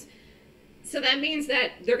earnings. So that means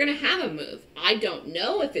that they're going to have a move. I don't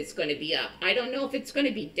know if it's going to be up. I don't know if it's going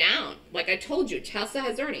to be down. Like I told you, Tesla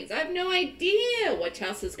has earnings. I have no idea what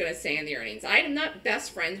Tesla's going to say in the earnings. I am not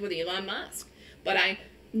best friends with Elon Musk. But I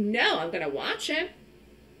know I'm going to watch it.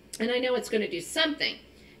 And I know it's going to do something.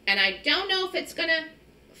 And I don't know if it's going to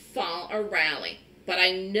fall or rally. But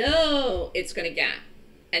I know it's going to gap.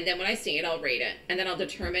 And then when I see it, I'll rate it. And then I'll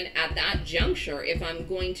determine at that juncture if I'm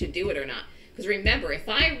going to do it or not. Because remember, if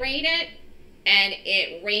I rate it, and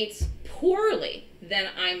it rates poorly, then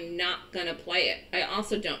I'm not going to play it. I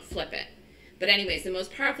also don't flip it. But anyways, the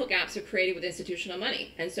most powerful gaps are created with institutional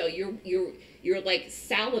money. And so you're like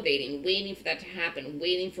salivating, waiting for that to happen,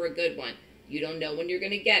 waiting for a good one. You don't know when you're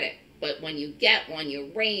going to get it. But when you get one,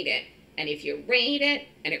 you rate it. And if you rate it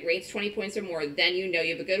and it rates 20 points or more, then you know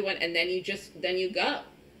you have a good one. And then you go.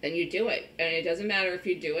 Then you do it. And it doesn't matter if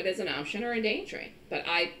you do it as an option or a day trade. But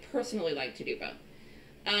I personally like to do both.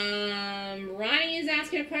 Ronnie is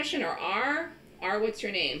asking a question, or R, what's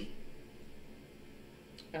your name?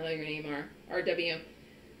 I love your name, RW.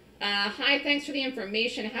 Hi, thanks for the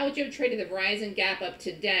information. How would you have traded the Verizon gap up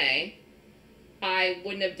today? I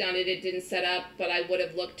wouldn't have done it. It didn't set up, but I would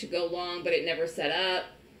have looked to go long, but it never set up.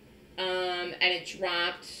 And it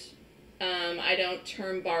dropped. I don't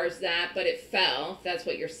term bars that, but it fell. If that's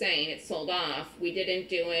what you're saying. It sold off. We didn't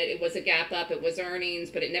do it. It was a gap up. It was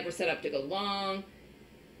earnings, but it never set up to go long.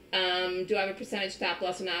 Do I have a percentage stop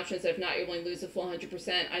loss in options? If not, you're going to lose the full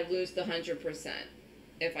 100%. I lose the 100%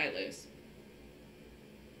 if I lose.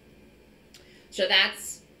 So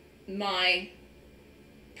that's my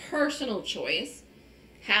personal choice.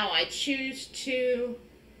 How I choose to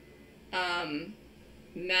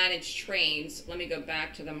manage trades. Let me go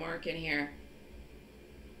back to the market here.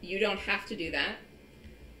 You don't have to do that.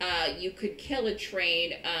 You could kill a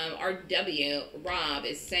trade. RW, Rob,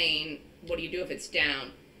 is saying, what do you do if it's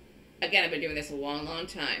down? Again, I've been doing this a long, long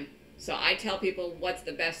time. So I tell people what's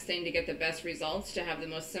the best thing to get the best results, to have the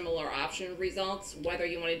most similar option results. Whether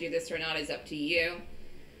you want to do this or not is up to you.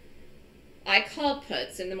 I call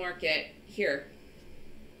puts in the market here.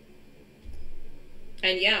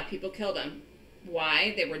 And yeah, people killed them.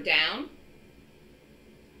 Why? They were down.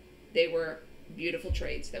 They were beautiful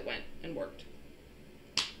trades that went and worked.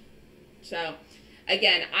 So,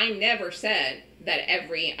 again, I never said that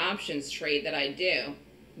every options trade that I do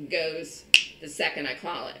goes the second I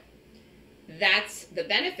call it. That's the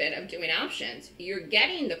benefit of doing options. You're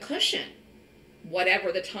getting the cushion.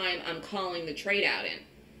 whatever the time I'm calling the trade out in.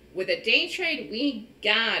 With a day trade, we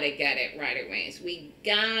gotta get it right away. We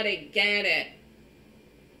gotta get it,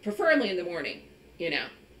 preferably in the morning, you know.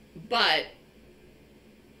 But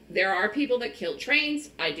there are people that kill trains.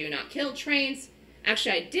 I do not kill trains.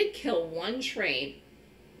 Actually, I did kill one trade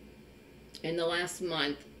in the last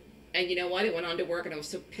month. And you know what? It went on to work, and I was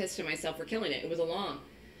so pissed at myself for killing it. It was a long.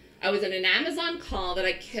 I was in an Amazon call that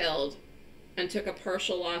I killed and took a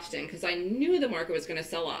partial loss in because I knew the market was going to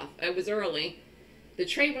sell off. I was early. The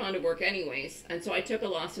trade went on to work anyways. And so I took a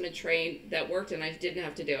loss in a trade that worked, and I didn't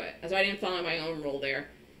have to do it. So I didn't follow my own rule there.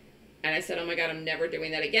 And I said, oh my God, I'm never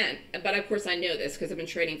doing that again. But of course I know this because I've been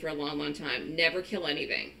trading for a long, long time. Never kill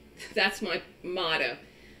anything. That's my motto.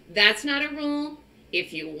 That's not a rule.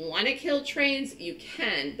 If you want to kill trades, you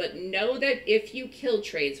can. But know that if you kill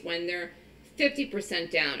trades when they're 50%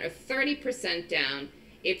 down or 30% down,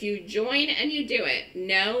 if you join and you do it,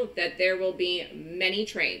 know that there will be many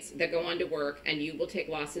trades that go on to work, and you will take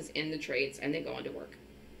losses in the trades and then go on to work.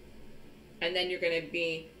 And then you're going to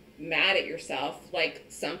be mad at yourself, like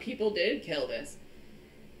some people did kill this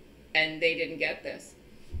and they didn't get this.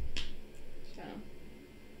 So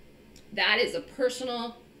that is a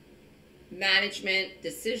personal management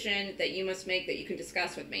decision that you must make, that you can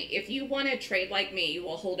discuss with me. If you want to trade like me, you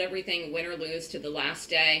will hold everything win or lose to the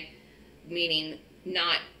last day, meaning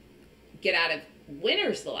not get out of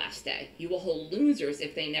winners the last day. You will hold losers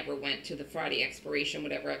if they never went to the Friday expiration,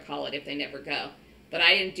 whatever I call it, if they never go. But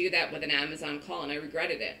I didn't do that with an Amazon call, and I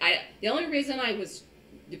regretted it. The only reason I was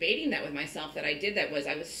debating that with myself that I did that was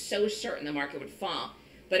I was so certain the market would fall.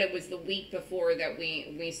 But it was the week before that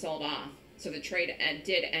we sold off. So the trade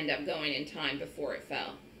did end up going in time before it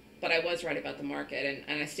fell. But I was right about the market,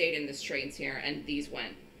 and I stayed in these trades here, and these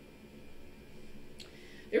went.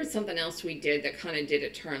 There was something else we did that kind of did a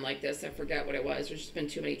turn like this. I forget what it was. There's just been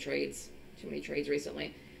too many trades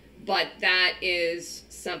recently. But that is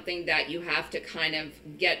something that you have to kind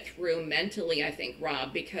of get through mentally, I think,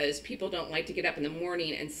 Rob, because people don't like to get up in the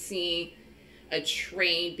morning and see a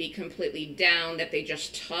trade be completely down that they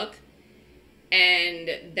just took.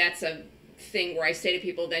 And that's a thing where I say to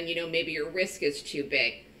people, then, you know, maybe your risk is too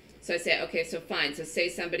big. So I say, okay, so fine. So say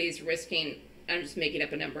somebody's risking, I'm just making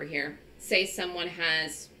up a number here. Say someone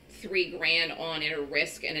has $3 grand on in a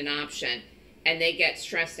risk and an option, and they get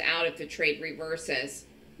stressed out if the trade reverses.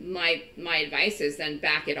 My advice is then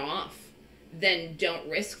back it off. Then don't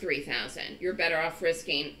risk 3,000. You're better off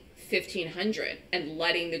risking 1,500 and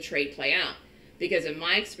letting the trade play out. Because in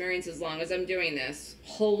my experience, as long as I'm doing this,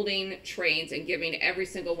 holding trades and giving every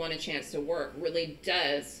single one a chance to work really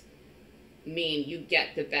does mean you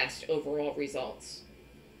get the best overall results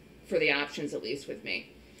for the options, at least with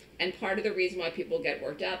me. And part of the reason why people get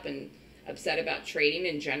worked up and upset about trading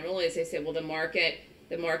in general is they say, well, the market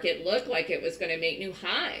looked like it was going to make new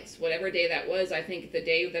highs. Whatever day that was, I think the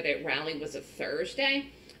day that it rallied was a Thursday,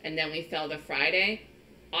 and then we fell to Friday.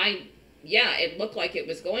 Yeah, it looked like it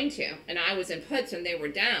was going to, and I was in puts and they were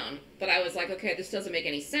down, but I was like, okay, this doesn't make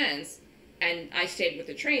any sense, and I stayed with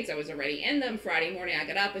the trades. I was already in them. Friday morning I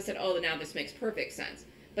got up, I said, oh, now this makes perfect sense.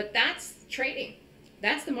 But that's trading.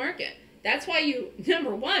 That's the market. That's why you,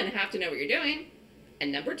 number one, have to know what you're doing,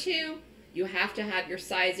 and number two, you have to have your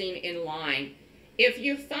sizing in line. If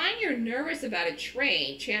you find you're nervous about a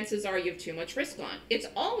trade, chances are you have too much risk on. It's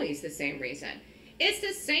always the same reason. It's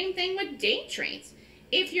the same thing with day trades.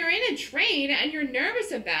 If you're in a trade and you're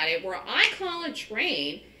nervous about it, where I call a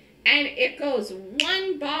trade and it goes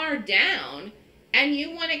one bar down and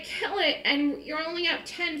you want to kill it and you're only up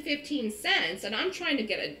 10, 15 cents and I'm trying to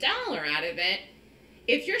get $1 out of it,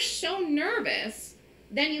 if you're so nervous,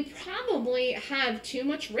 then you probably have too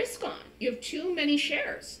much risk on. You have too many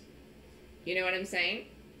shares. You know what I'm saying?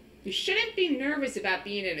 You shouldn't be nervous about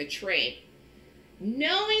being in a trade.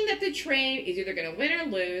 Knowing that the trade is either going to win or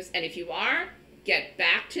lose, and if you are, get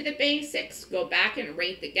back to the basics. Go back and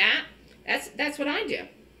rate the gap. That's what I do.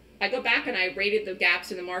 I go back and I rated the gaps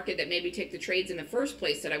in the market that maybe take the trades in the first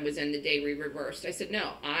place that I was in the day we reversed. I said,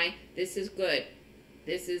 no, this is good.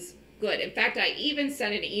 This is good. In fact, I even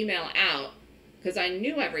sent an email out because I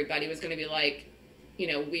knew everybody was going to be like, you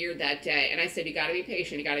know, weird that day. And I said, you got to be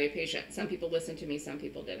patient. You got to be patient. Some people listened to me. Some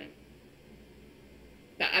people didn't.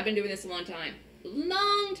 But I've been doing this a long time.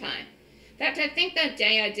 Long time. In fact, I think that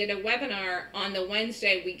day I did a webinar on the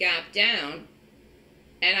Wednesday we gapped down,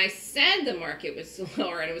 and I said the market was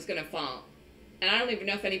lower and it was going to fall. And I don't even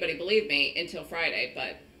know if anybody believed me until Friday,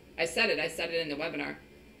 but I said it in the webinar.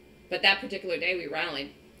 But that particular day we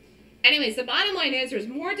rallied. Anyways, the bottom line is there's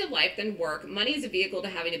more to life than work. Money is a vehicle to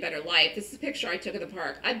having a better life. This is a picture I took of the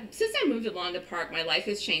park. Since I moved along the park, my life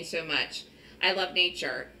has changed so much. I love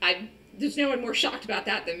nature. There's no one more shocked about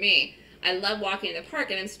that than me. I love walking in the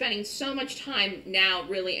park, and I'm spending so much time now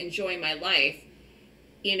really enjoying my life,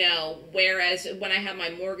 you know, whereas when I had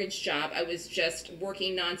my mortgage job, I was just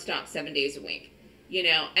working nonstop 7 days a week. You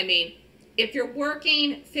know, I mean, if you're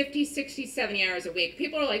working 50, 60, 70 hours a week,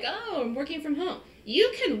 people are like, oh, I'm working from home.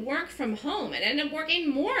 You can work from home and end up working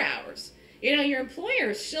more hours. You know, your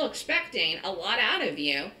employer is still expecting a lot out of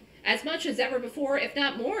you, as much as ever before, if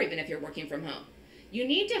not more, even if you're working from home. You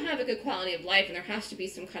need to have a good quality of life, and there has to be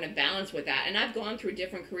some kind of balance with that. And I've gone through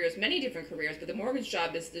different careers, many different careers, but the mortgage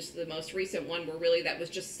job is just the most recent one where really that was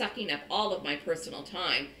just sucking up all of my personal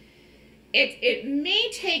time. It may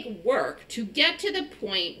take work to get to the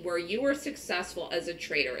point where you are successful as a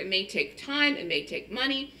trader. It may take time, it may take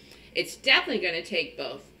money. It's definitely going to take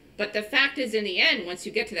both. But the fact is, in the end, once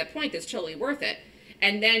you get to that point, that's totally worth it.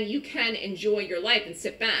 And then you can enjoy your life and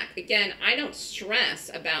sit back. Again, I don't stress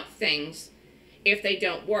about things if they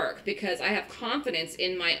don't work, because I have confidence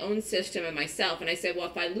in my own system and myself. And I say, well,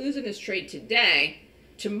 if I lose in this trade today,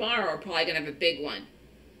 tomorrow I'm probably going to have a big one.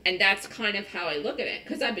 And that's kind of how I look at it,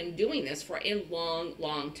 because I've been doing this for a long,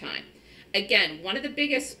 long time. Again, one of the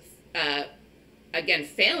biggest,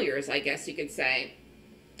 failures, I guess you could say,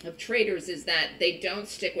 of traders is that they don't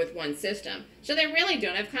stick with one system. So they really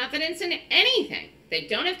don't have confidence in anything. They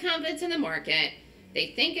don't have confidence in the market. They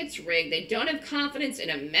think it's rigged. They don't have confidence in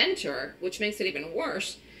a mentor, which makes it even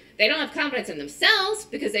worse. They don't have confidence in themselves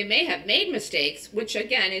because they may have made mistakes, which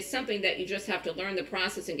again is something that you just have to learn the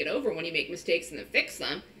process and get over when you make mistakes and then fix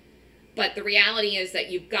them. But the reality is that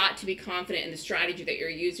you've got to be confident in the strategy that you're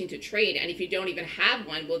using to trade. And if you don't even have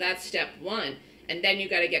one, well, that's step one. And then you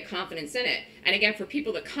got to get confidence in it. And again, for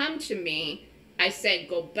people that come to me, I say,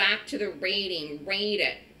 go back to the rating, rate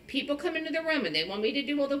it. People come into the room and they want me to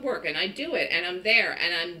do all the work, and I do it, and I'm there,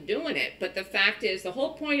 and I'm doing it. But the fact is, the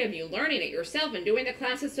whole point of you learning it yourself and doing the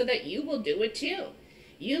classes so that you will do it too.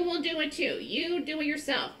 You will do it too. You do it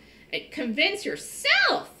yourself. And convince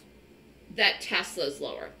yourself that Tesla's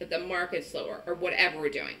lower, that the market's lower, or whatever we're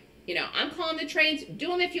doing. You know, I'm calling the trades, do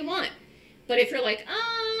them if you want. But if you're like,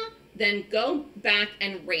 then go back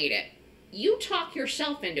and rate it. You talk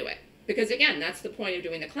yourself into it. Because again, that's the point of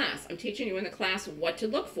doing the class. I'm teaching you in the class what to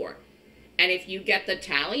look for. And if you get the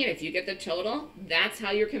tally and if you get the total, that's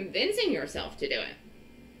how you're convincing yourself to do it.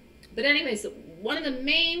 But anyways, one of the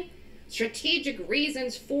main strategic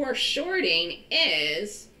reasons for shorting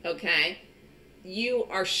is, okay, you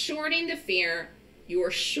are shorting the fear, you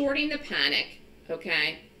are shorting the panic,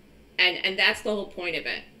 okay? And that's the whole point of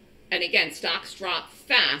it. And again, stocks drop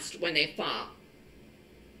fast when they fall.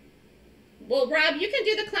 Well, Rob, you can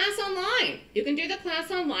do the class online. You can do the class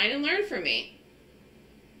online and learn from me.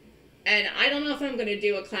 And I don't know if I'm going to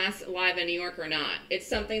do a class live in New York or not. It's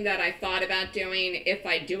something that I thought about doing. If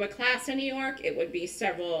I do a class in New York, it would be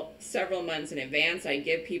several months in advance. I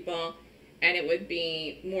give people, and it would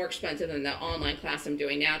be more expensive than the online class I'm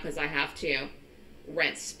doing now because I have to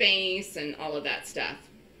rent space and all of that stuff.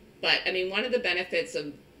 But, I mean, one of the benefits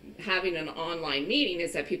of having an online meeting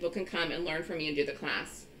is that people can come and learn from me and do the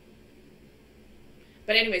class.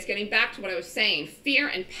 But anyways, getting back to what I was saying, fear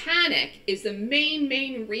and panic is the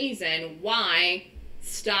main reason why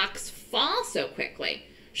stocks fall so quickly.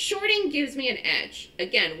 Shorting gives me an edge.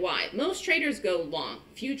 Again, why? Most traders go long.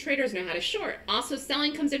 Few traders know how to short. Also,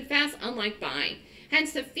 selling comes in fast, unlike buying.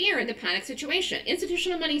 Hence the fear and the panic situation.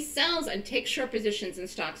 Institutional money sells and takes short positions in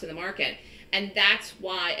stocks in the market. And that's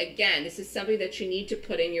why, again, this is something that you need to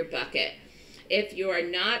put in your bucket. If you are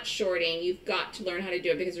not shorting, you've got to learn how to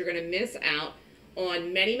do it because you're going to miss out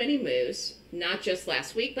on many moves, not just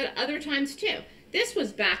last week, but other times too. This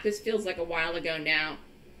was back, this feels like a while ago now,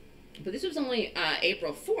 but this was only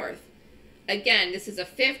April 4th. Again, this is a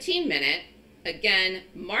 15-minute. Again,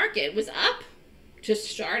 market was up to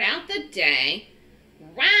start out the day,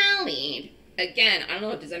 rallied. Again, I don't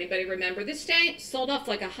know, does anybody remember this day? Sold off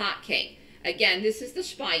like a hot cake. Again, this is the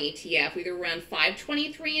SPY ETF. We were around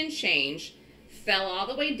 523 and change, fell all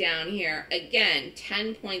the way down here. Again,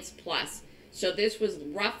 10 points plus. So this was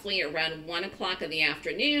roughly around 1 o'clock in the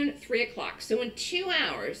afternoon, 3 o'clock. So in 2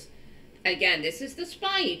 hours, again, this is the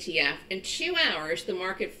SPY ETF. In 2 hours, the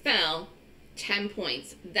market fell 10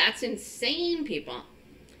 points. That's insane, people.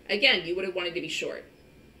 Again, you would have wanted to be short.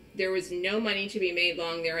 There was no money to be made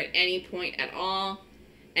long there at any point at all.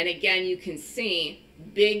 And again, you can see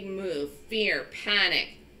big move, fear,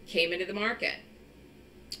 panic came into the market.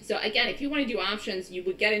 So again, if you want to do options, you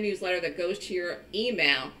would get a newsletter that goes to your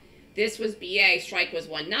email. This was BA, strike was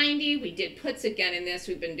 190. We did puts again in this.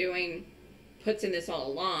 We've been doing puts in this all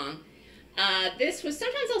along. This was,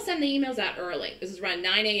 sometimes I'll send the emails out early. This is around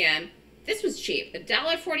 9 a.m. This was cheap.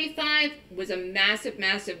 $1.45 was a massive,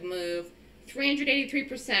 massive move.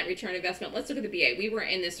 383% return investment. Let's look at the BA. We were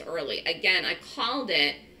in this early. Again, I called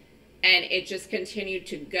it, and it just continued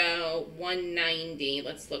to go. 190.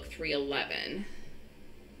 Let's look. 311.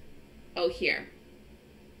 Oh, here.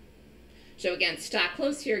 So again, stock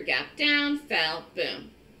closed here, gap down, fell,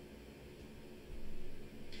 boom.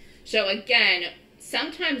 So again,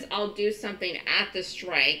 sometimes I'll do something at the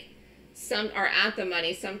strike, or at the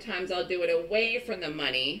money. Sometimes I'll do it away from the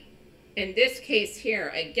money. In this case here,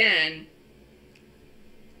 again,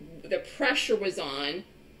 the pressure was on.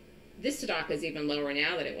 This stock is even lower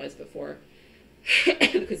now than it was before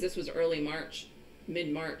because this was early March,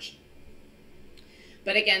 mid-March.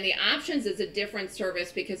 But again, the options is a different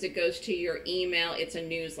service because it goes to your email. It's a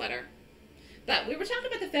newsletter. But we were talking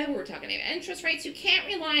about the Fed. We were talking about interest rates. You can't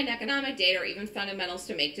rely on economic data or even fundamentals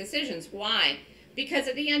to make decisions. Why? Because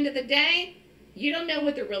at the end of the day, you don't know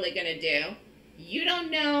what they're really going to do. You don't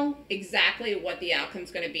know exactly what the outcome's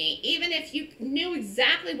going to be. Even if you knew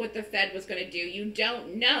exactly what the Fed was going to do, you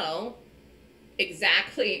don't know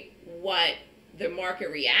exactly what the market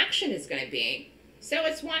reaction is going to be. So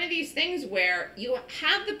it's one of these things where you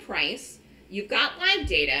have the price, you've got live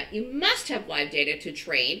data, you must have live data to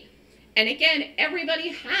trade. And again, everybody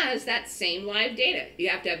has that same live data. You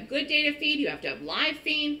have to have good data feed, you have to have live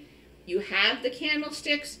feed, you have the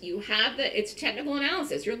candlesticks, you have it's technical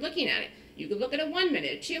analysis, you're looking at it. You can look at a 1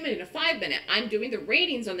 minute, a 2 minute, a 5 minute. I'm doing the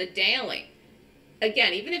ratings on the daily.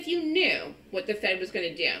 Again, even if you knew what the Fed was going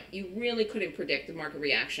to do, you really couldn't predict the market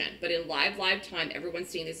reaction. But in live time, everyone's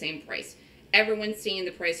seeing the same price. Everyone's seeing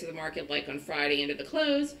the price of the market like on Friday into the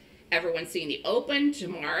close. Everyone's seeing the open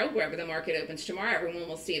tomorrow, wherever the market opens tomorrow. Everyone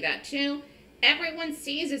will see that too. Everyone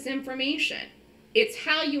sees this information. It's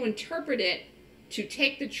how you interpret it to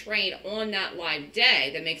take the trade on that live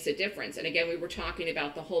day that makes a difference. And again, we were talking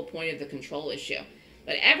about the whole point of the control issue.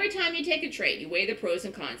 But every time you take a trade, you weigh the pros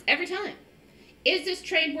and cons. Every time. Is this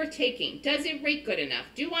trade worth taking? Does it rate good enough?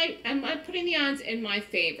 Am I putting the odds in my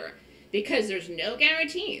favor? Because there's no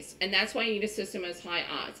guarantees, and that's why you need a system as high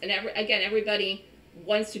odds. And again, everybody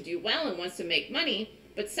wants to do well and wants to make money,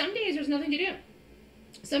 but some days there's nothing to do.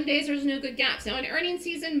 Some days there's no good gaps. Now in earnings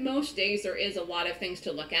season, most days there is a lot of things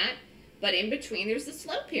to look at, but in between there's the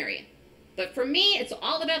slow period. But for me, it's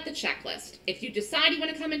all about the checklist. If you decide you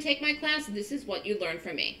want to come and take my class, this is what you learn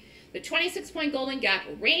from me. The 26-point golden gap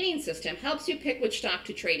rating system helps you pick which stock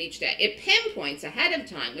to trade each day. It pinpoints ahead of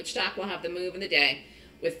time which stock will have the move in the day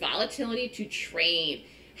with volatility to trade.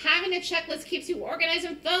 Having a checklist keeps you organized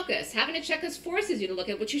and focused. Having a checklist forces you to look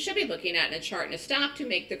at what you should be looking at in a chart and a stock to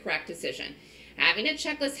make the correct decision. Having a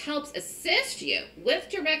checklist helps assist you with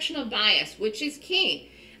directional bias, which is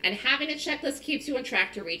key. And having a checklist keeps you on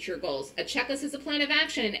track to reach your goals. A checklist is a plan of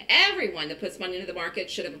action, and everyone that puts money into the market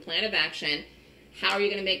should have a plan of action. How are you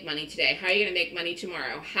going to make money today? How are you going to make money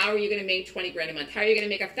tomorrow? How are you going to make 20 grand a month? How are you going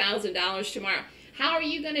to make $1,000 tomorrow? How are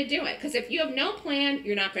you going to do it? Because if you have no plan,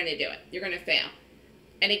 you're not going to do it. You're going to fail.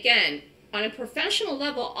 And again, on a professional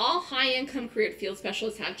level, all high-income career field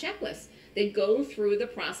specialists have checklists. They go through the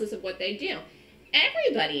process of what they do.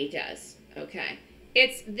 Everybody does, okay?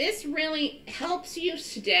 This really helps you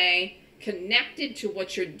stay connected to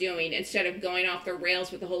what you're doing instead of going off the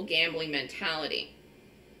rails with the whole gambling mentality.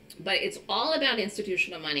 But it's all about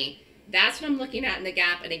institutional money. That's what I'm looking at in the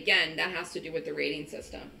gap. And again, that has to do with the rating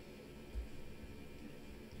system.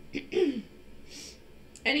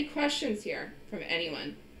 Any questions here from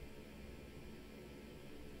anyone?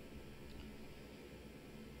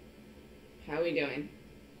 How are we doing?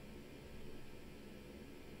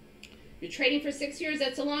 You're trading for 6 years,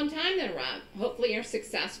 that's a long time then, Rob. Hopefully you're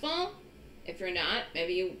successful. If you're not,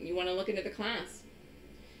 maybe you want to look into the class.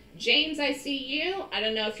 James, I see you. I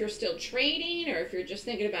don't know if you're still trading or if you're just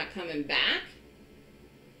thinking about coming back.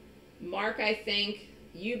 Mark, I think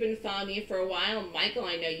you've been following me for a while. Michael,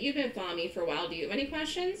 I know you've been following me for a while. Do you have any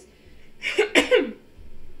questions?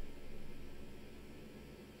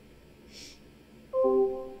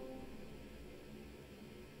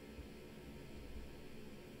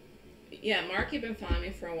 Yeah, Mark, you've been following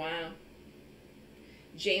me for a while.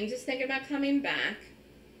 James is thinking about coming back.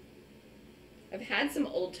 I've had some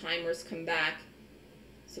old timers come back.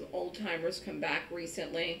 Some old timers come back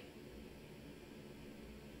recently.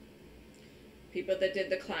 People that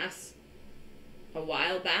did the class a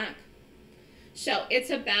while back. So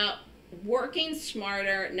it's about working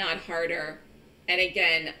smarter, not harder. And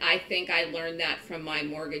again, I think I learned that from my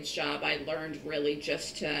mortgage job. I learned really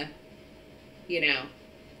just to, you know,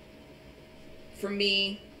 for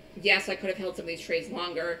me, yes, I could have held some of these trades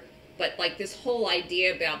longer, but like this whole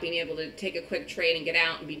idea about being able to take a quick trade and get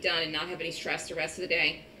out and be done and not have any stress the rest of the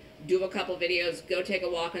day do a couple videos, go take a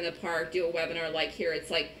walk in the park, do a webinar like here.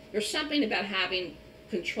 It's like there's something about having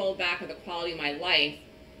control back of the quality of my life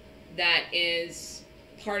that is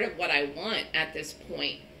part of what I want at this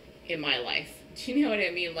point in my life. Do you know what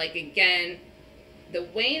I mean? Like, again, the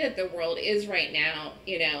way that the world is right now,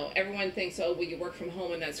 you know, everyone thinks, oh, well, you work from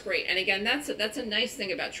home and that's great. And again, that's a nice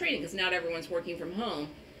thing about trading, because not everyone's working from home.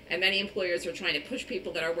 And many employers are trying to push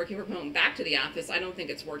people that are working from home back to the office. I don't think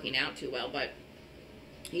it's working out too well, but,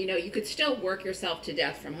 you know, you could still work yourself to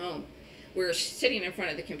death from home. We're sitting in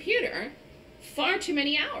front of the computer far too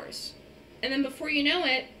many hours. And then before you know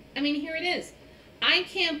it, I mean, here it is. I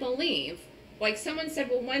can't believe, like someone said,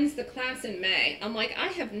 well, when's the class in May? I'm like, I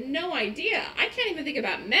have no idea. I can't even think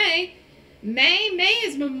about May. May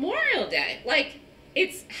is Memorial Day. Like,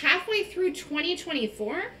 it's halfway through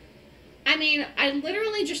 2024. I mean, I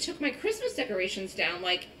literally just took my Christmas decorations down,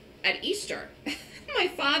 like, at Easter. My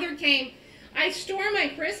father came. I store my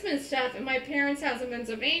Christmas stuff in my parents' house in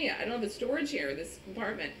Pennsylvania. I don't have a storage here, this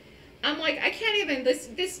apartment. I'm like, I can't even,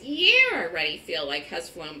 this year already feel like has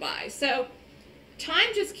flown by. So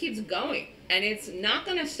time just keeps going, and it's not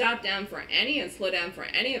going to stop down for any and slow down for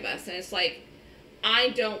any of us. And it's like, I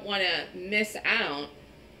don't want to miss out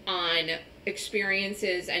on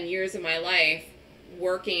experiences and years of my life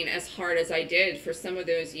working as hard as I did for some of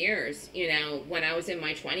those years, you know, when I was in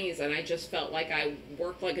my 20s, and I just felt like I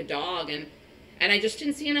worked like a dog, and I just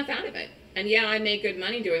didn't see enough out of it. And yeah, I made good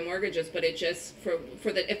money doing mortgages, but it just,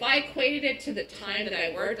 if I equated it to the time that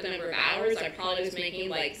I worked, the number of hours, I probably was making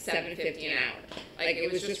like $7.50 an hour. Like, it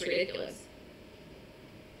was just ridiculous.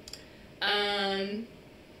 Terry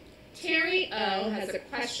O has a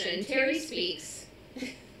question. Terry speaks.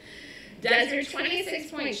 Does your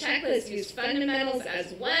 26-point checklist use fundamentals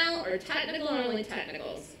as well, or technical or only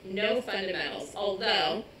technicals? No fundamentals.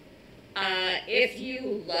 Although, if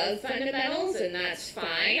you love fundamentals, and that's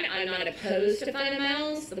fine, I'm not opposed to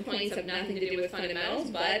fundamentals. The points have nothing to do with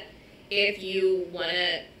fundamentals, but if you want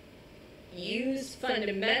to use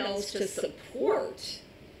fundamentals to support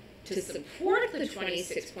the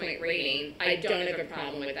 26-point rating, I don't have a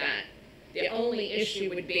problem with that. The only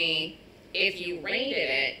issue would be if you rated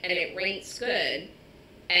it and it rates good,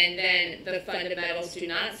 and then the fundamentals do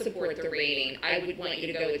not support the rating, I would want you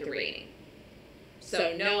to go with the rating.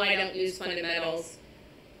 So no, I don't use fundamentals,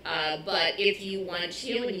 but if you want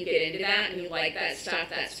to and you get into that and you like that stuff,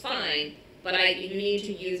 that's fine, but you need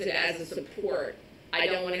to use it as a support. I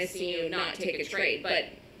don't want to see you not take a trade, but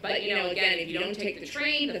you know, again, if you don't take the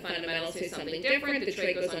trade, the fundamentals say something different, the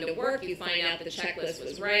trade goes on to work, you find out the checklist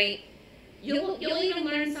was right, you'll even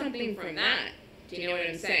learn something from that. Do you know what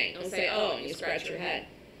I'm saying? Don't say, oh, and you scratch your head.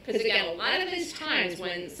 Because again, a lot of those times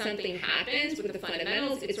when something happens with the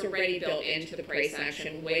fundamentals, it's already built into the price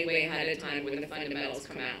action way, way ahead of time when the fundamentals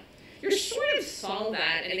come out. You're sort of saw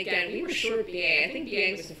that, and again, we were short BA. I think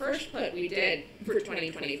BA was the first put we did for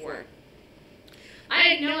 2024. I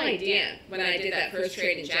had no idea when I did that first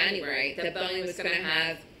trade in January that Boeing was going to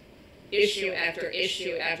have issue after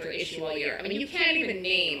issue after issue all year. I mean, you can't even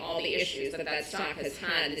name all the issues that stock has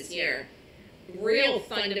had this year. Real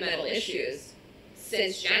fundamental issues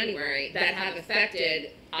since January that have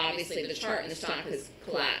affected, obviously, the chart, and the stock has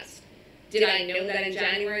collapsed. Did I know that in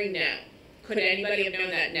January? No. Could anybody have known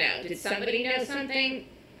that? No. Did somebody know something?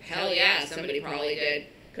 Hell yeah, somebody probably did.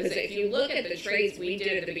 Because if you look at the trades we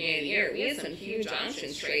did at the beginning of the year, we had some huge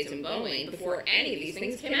options trades in Boeing before any of these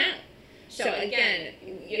things came out. So again,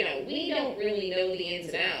 you know, we don't really know the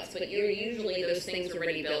ins and outs, but you're usually those things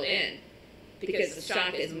already built in because the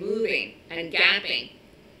stock is moving and gapping.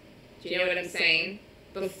 Do you know what I'm saying?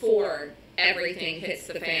 Before everything hits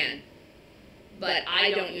the fan. But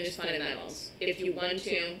I don't use fundamentals. If you want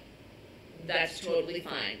to, that's totally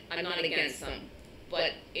fine. I'm not against them.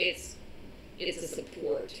 But it's a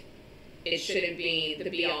support. It shouldn't be the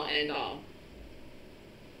be-all, end-all.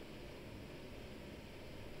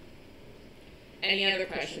 Any other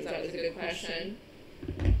questions? That was a good question.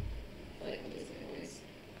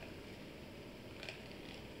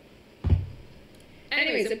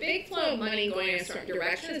 Anyways, a big flow of money going in a certain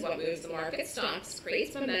direction is what moves the market, stops,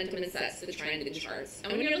 creates momentum, and sets the trend in charts.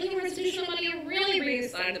 And when you're looking for institutional money, you're really bringing the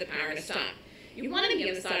side of the power in a stock. You want to be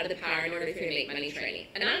on the side of the power in order for you to make money trading.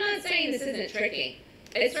 And I'm not saying this isn't tricky.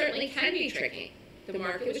 It certainly can be tricky. The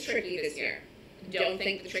market was tricky this year. Don't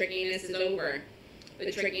think the trickiness is over.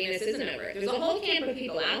 The trickiness isn't over. There's a whole camp of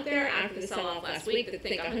people out there after the sell-off last week that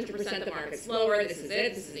think 100% the market's slower, this is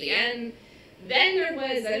it, this is the end. Then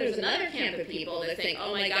there's another camp of people that think,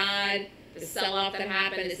 oh my God, the sell-off that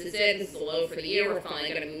happened, this is it, this is the low for the year, we're finally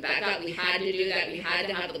going to move back up. We had to do that, we had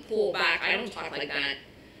to have the pull back. I don't talk like that.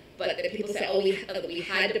 But the people say, oh, we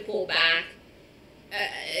had to pull back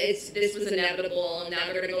this was inevitable, and now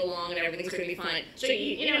they're going to go along, and everything's going to be fine. So,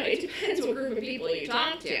 it depends what group of people you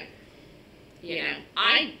talk to.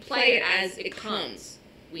 I play it as it comes.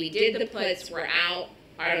 We did the puts, we're out.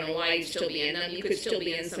 I don't know why you'd still be in them. You could still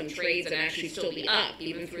be in some trades and actually still be up,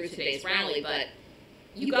 even through today's rally, but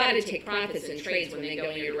you got to take profits in trades when they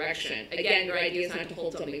go in your direction. Again, your idea is not to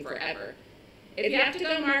hold something forever. If you have to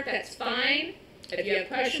go, Mark, that's fine. If you have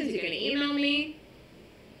questions, you can email me.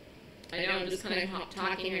 I know I'm just kind of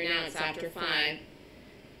talking here now. It's after 5.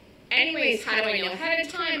 Anyways, how do I know ahead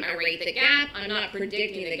of time? I rate the gap. I'm not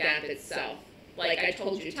predicting the gap itself. Like I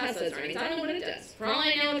told you, Tesla's earnings, I don't know what it does. For all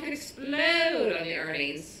I know, it could explode on the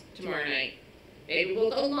earnings tomorrow night. Maybe we'll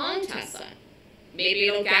go long Tesla. Maybe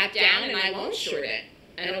it'll gap down and I won't short it.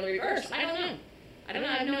 And it'll reverse. I don't know. I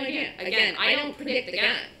have no idea. Again, I don't predict the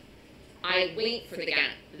gap. I wait for the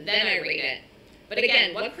gap. Then I rate it. But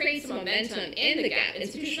again, what creates momentum in the gap?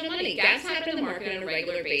 Institutional money. Gaps happen in the market on a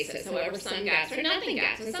regular basis. However, some gaps are nothing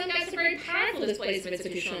gaps. And some gaps are very powerful displays of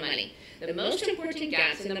institutional money. The most important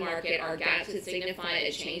gaps in the market are gaps that signify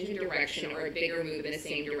a change in direction or a bigger move in the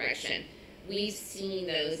same direction. We've seen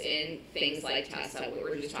those in things like Tesla, what we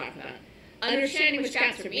were just talking about. Understanding which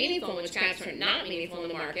gaps are meaningful and which gaps are not meaningful in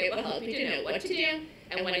the market will help you to know what to do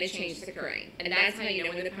and when a change is occurring. And that's how you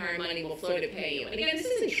know when the power of money will flow to pay you. And again, this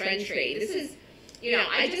isn't trend trade. This is,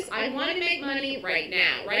 I want to make money right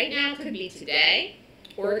now. Right now could be today,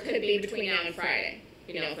 or it could be between now and Friday,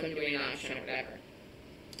 if I'm doing an option or whatever.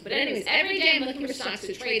 But anyways, every day I'm looking for stocks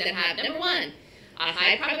to trade that have, number 1, a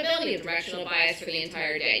high probability of directional bias for the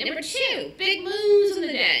entire day. Number 2, big moves in the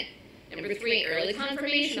day. Number 3, early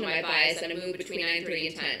confirmation of my bias and a move between 9:30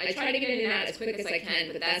 and 10. I try to get in and out as quick as I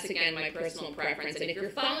can, but that's, again, my personal preference. And if you're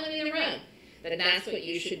following me in the room, then that's what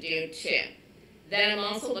you should do, too. Then I'm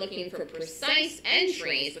also looking for precise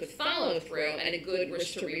entries with follow-through and a good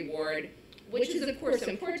risk to reward, which is, of course,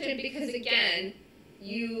 important because, again,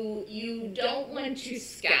 you don't want to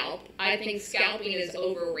scalp. I think scalping is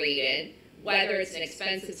overrated, whether it's an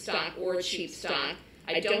expensive stock or a cheap stock.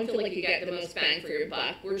 I don't feel like you get the most bang for your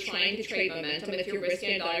buck. We're trying to trade momentum. If you're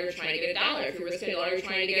risking $1, you're trying to get $1. If you're risking $1, you're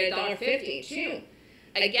trying to get $1.50, too.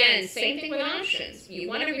 Again, same thing with options. You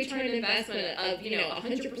want a return on investment of, 100%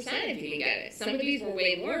 if you can get it. Some of these were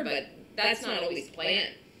way more, but that's not always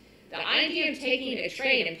planned. The idea of taking a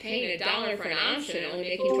trade and paying $1 for an option and only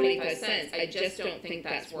making 25 cents, I just don't think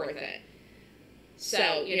that's worth it.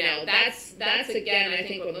 So, that's again, I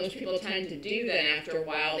think what most people tend to do then after a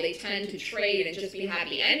while. They tend to trade and just be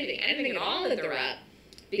happy anything at all that they're up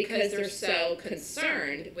because they're so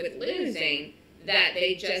concerned with losing that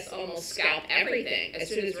they just almost scalp everything. As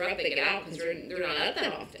soon as they're up, they get out because they're not up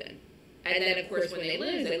that often. And then, of course, when they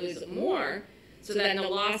lose more. So then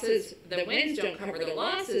the wins don't cover the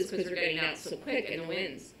losses because they're getting out so quick in the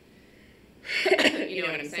wins. You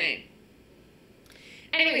know what I'm saying?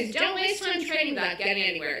 Anyways, don't waste time trading without getting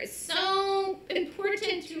anywhere. It's so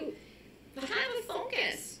important to have a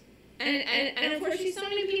focus. And unfortunately, so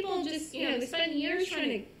many people just, they spend years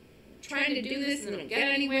trying to do this and they don't get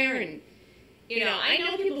anywhere. And, I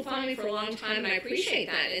know people follow me for a long time, and I appreciate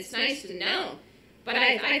that. It's nice to know. But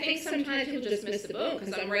I think sometimes people just miss the boat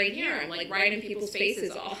because I'm right here. I'm like right in people's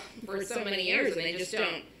faces all for so many years, and they just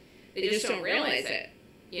don't realize it,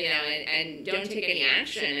 and don't take any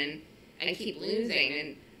action and keep losing.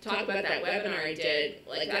 And talk about that webinar I did.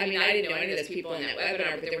 I didn't know any of those people in that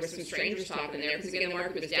webinar, but there were some strangers talking there because, again, the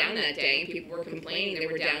market was down that day, and people were complaining they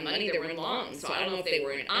were down money, they were in long. So I don't know if they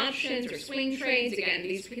were in options or swing trades. Again,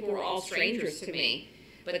 these people were all strangers to me,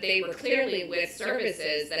 but they were clearly with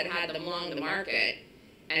services that had them long the market,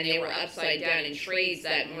 and they were upside down in trades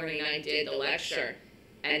that morning I did the lecture.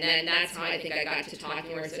 And then that's how I think I got to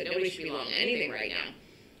talking where I said nobody should be long anything right now.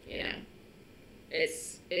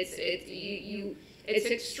 It's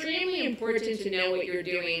extremely important to know what you're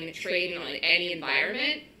doing trading on any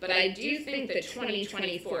environment, but I do think that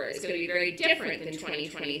 2024 is going to be very different than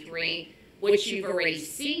 2023, which you've already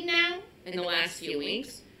seen now in the last few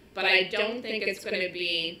weeks, but I don't think it's going to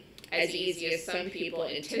be as easy as some people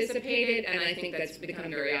anticipated, and I think that's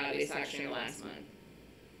become very obvious actually in the last month.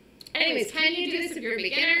 Anyways, can you do this if you're a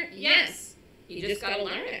beginner? Yes. You just got to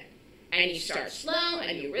learn it. And you start slow,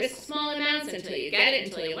 and you risk small amounts until you get it,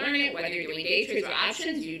 until you learn it. Whether you're doing day trades or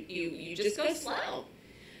options, you just go slow.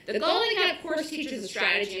 The Golden Gap course teaches a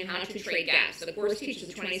strategy on how to trade gaps. So the course teaches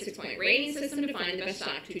a 26-point rating system to find the best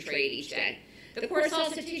stock to trade each day. The course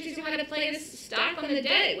also teaches you how to play this stock on the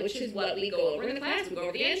day, which is what we go over in the class. We go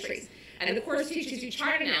over the entries. And the course teaches you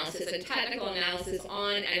chart analysis and technical analysis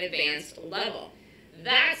on an advanced level.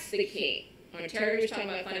 That's the key. when Terry was talking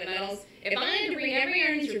about fundamentals, if I had to read every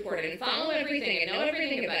earnings report and follow everything and know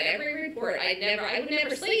everything about every report, I would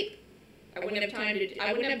never sleep. I wouldn't have time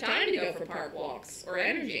to go for park walks or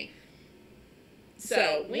energy.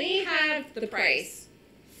 So we have the price.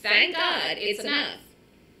 Thank God it's enough.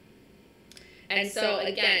 And so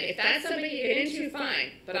again, if that's something you get into,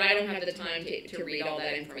 fine. But I don't have the time to read all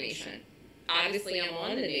that information. Obviously, I'm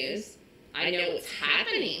on the news. I know what's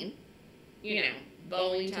happening. You know,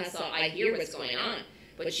 Boeing, Tesla, I hear what's going on.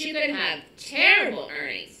 But you could have terrible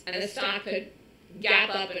earnings, and the stock could gap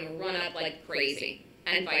up and run up like crazy,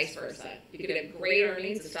 and vice versa. You could have great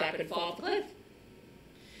earnings, the stock could fall off the cliff.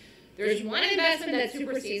 There's one investment that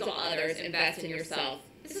supersedes all others: invest in yourself.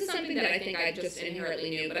 This is something that I think I just inherently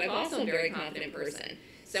knew, but I'm also a very confident person.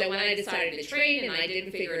 So when I decided to trade and I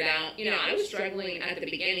didn't figure it out, you know, I was struggling at the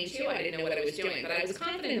beginning too. I didn't know what I was doing, but I was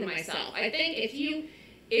confident in myself. I think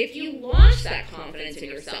if you lost that confidence in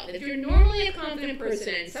yourself, if you're normally a confident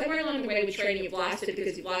person and somewhere along the way with trading you've lost it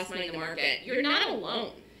because you've lost money in the market, you're not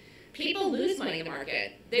alone. People lose money in the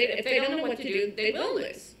market. If they don't know what to do, they will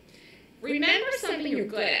lose. Remember something you're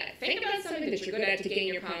good at. Think about something that you're good at to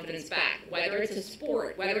gain your confidence back, whether it's a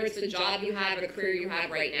sport, whether it's the job you have or the career you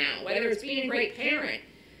have right now, whether it's being a great parent,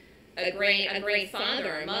 a great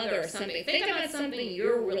father or mother or something. Think about something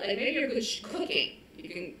you're really, maybe you're good cooking. You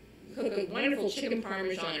can cook a wonderful chicken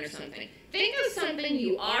parmesan or something. Think of something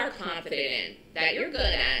you are confident in, that you're good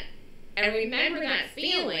at, and remember that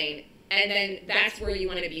feeling, and then that's where you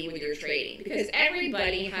want to be with your trading. Because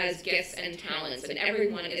everybody has gifts and talents, and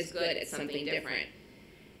everyone is good at something different.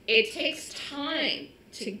 It takes time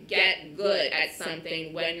to get good at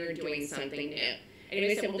something when you're doing something new. And you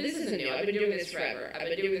may say, well, this isn't new. I've been doing this forever. I've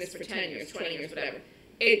been doing this for 10 years, 20 years, whatever.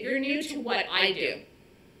 You're new to what I do.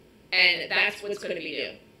 And that's what's going to be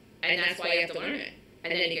new. And that's why you have to learn it.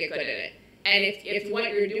 And then you get good at it. And if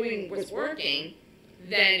what you're doing was working,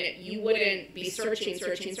 then you wouldn't be searching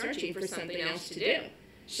for something else to do.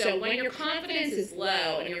 So when your confidence is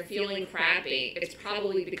low and you're feeling crappy, it's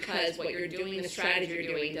probably because what you're doing, the strategy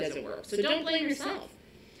you're doing, doesn't work. So don't blame yourself.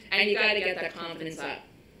 And you got to get that confidence up.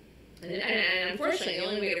 And unfortunately, the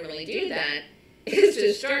only way to really do that is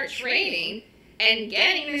to start trading and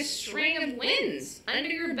getting this string of wins under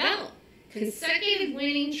your belt. Consecutive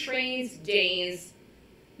winning trades days,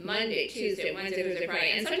 Monday, Tuesday, Wednesday, Thursday,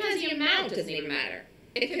 Friday. And sometimes the amount doesn't even matter.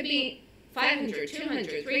 It could be 500,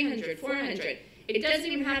 200, 300, 400. It doesn't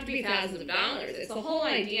even have to be thousands of dollars. It's the whole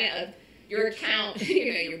idea of your account,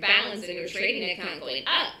 your balance in your trading account going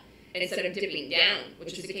up instead of dipping down,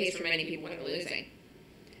 which is the case for many people when they're losing.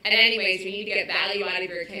 And anyways, you need to get value out of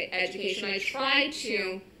your education. I try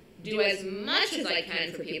to do as much as I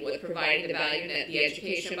can for people with providing the value in the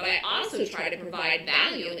education, but I also try to provide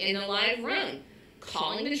value in the live run.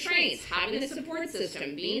 Calling the trades, having the support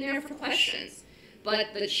system, being there for questions.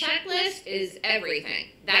 But the checklist is everything.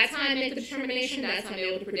 That's how I make the determination. That's how I'm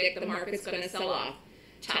able to predict the market's going to sell off.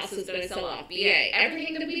 Tesla's going to sell off. BA.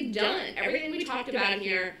 Everything that we've done, everything we talked about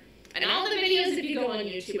here, and all the videos, if you go on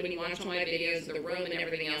YouTube and you watch all my videos, the room and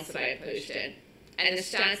everything else that I have posted, and the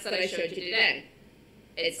stats that I showed you today,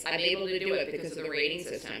 I'm able to do it because of the rating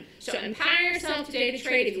system. So empower yourself today to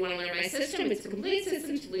trade. If you want to learn my system, it's a complete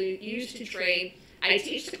system to use to trade. I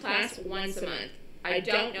teach the class once a month. I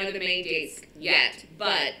don't know the main dates yet,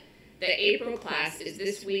 but the April class is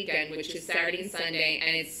this weekend, which is Saturday and Sunday,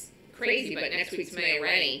 and it's crazy, but next week's May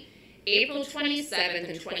already. April 27th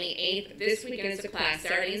and 28th, this weekend is the class,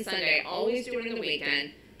 Saturday and Sunday, always do it in the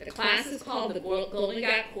weekend. The class is called the Golden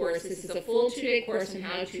Gap Course. This is a full 2-day course on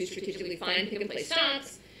how to strategically find, pick, and play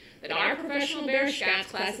stocks. That our professional bearish gaps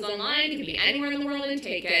class is online. You can be anywhere in the world and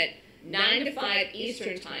take it. 9 to 5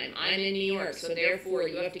 Eastern time. I'm in New York, so therefore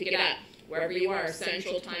you have to get up wherever you are,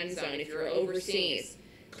 Central Time Zone, if you're overseas.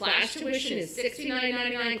 Class tuition is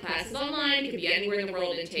 $69.99. Class is online. You can be anywhere in the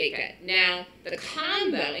world and take it. Now, the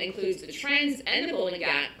combo includes the trends and the Golden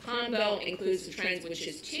Gap. Combo includes the trends, which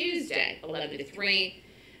is Tuesday, 11 to 3.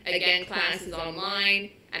 Again, class is online,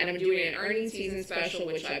 and I'm doing an earnings season special,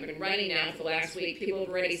 which I've been running now for the last week. People have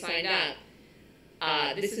already signed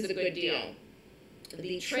up. This is a good deal.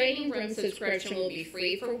 The trading room subscription will be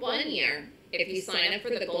free for 1 year if you sign up for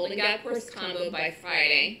the Golden Gap Course combo by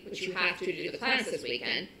Friday, which you have to do the class this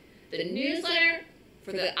weekend. The newsletter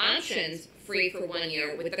for the options free for 1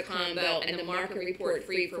 year with the combo, and the market report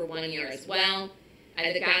free for 1 year as well.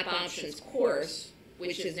 And the Gap Options course,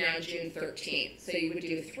 which is now June 13th. So you would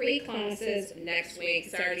do 3 classes next week,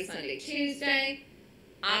 Saturday, Sunday, Tuesday.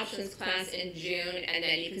 Options class in June, and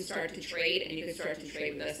then you can start to trade, and you can start to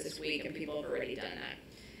trade with us this week, and people have already done that.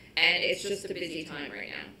 And it's just a busy time right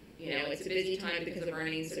now. You know, it's a busy time because of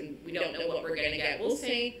earnings, and we don't know what we're going to get. We'll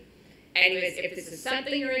see. Anyways, if this is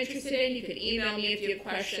something you're interested in, you can email me if you have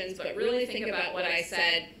questions, but really think about what I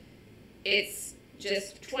said. It's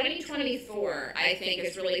just 2024, I think,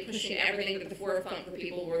 is really pushing everything to the forefront for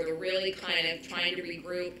people where they're really kind of trying to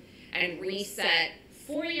regroup and reset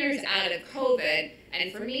 4 years out of COVID.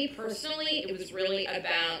 And for me personally, it was really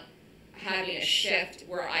about having a shift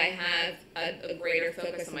where I have a greater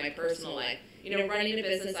focus on my personal life. You know, running a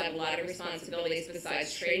business, I have a lot of responsibilities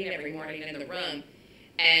besides trading every morning in the room.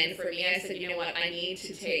 And for me, I said, you know what, I need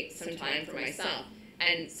to take some time for myself.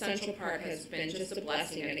 And Central Park has been just a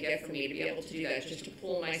blessing and a gift for me to be able to do that, just to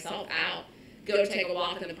pull myself out, go take a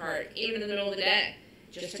walk in the park, even in the middle of the day,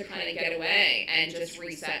 just to kind of get away and just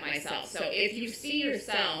reset myself. So if you see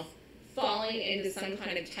yourself falling into some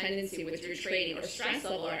kind of tendency with your trading or stress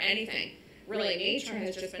level or anything, really, nature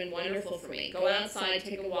has just been wonderful for me. Go outside,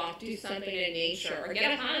 take a walk, do something in nature, or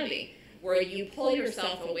get a hobby where you pull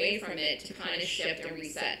yourself away from it to kind of shift and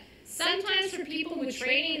reset. Sometimes for people with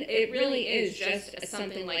trading, it really is just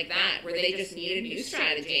something like that, where they just need a new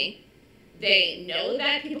strategy. They know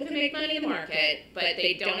that people can make money in the market, but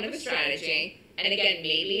they don't have a strategy. And again,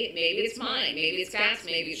 maybe it's mine, maybe it's gaps,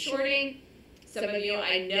 maybe it's shorting. Some of you,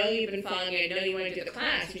 I know you've been following me, I know you want to do the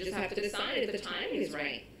class, you just have to decide if the timing is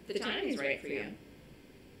right. The timing is right for you.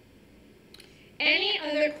 Any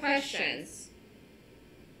other questions?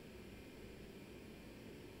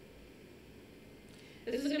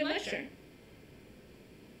 This is a good lecture.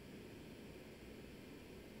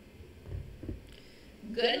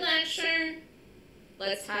 Good lecture.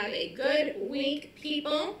 Let's have a good week,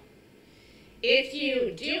 people. If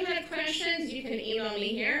you do have questions, you can email me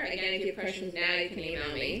here. Again, if you have questions now, you can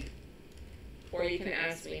email me. Or you can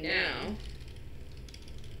ask me now.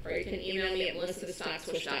 Or you can email me at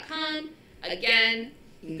melissa@swoosh.com. Again,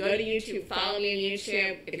 you can go to YouTube, follow me on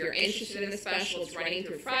YouTube. If you're interested in the special, it's running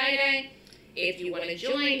through Friday. If you want to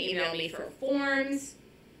join, email me for forms.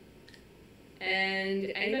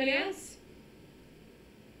 And anybody else?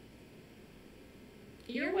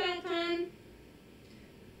 You're welcome.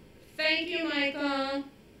 Thank you, Michael.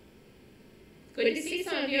 Good to see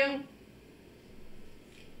some of you.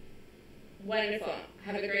 Wonderful.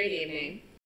 Have a great evening.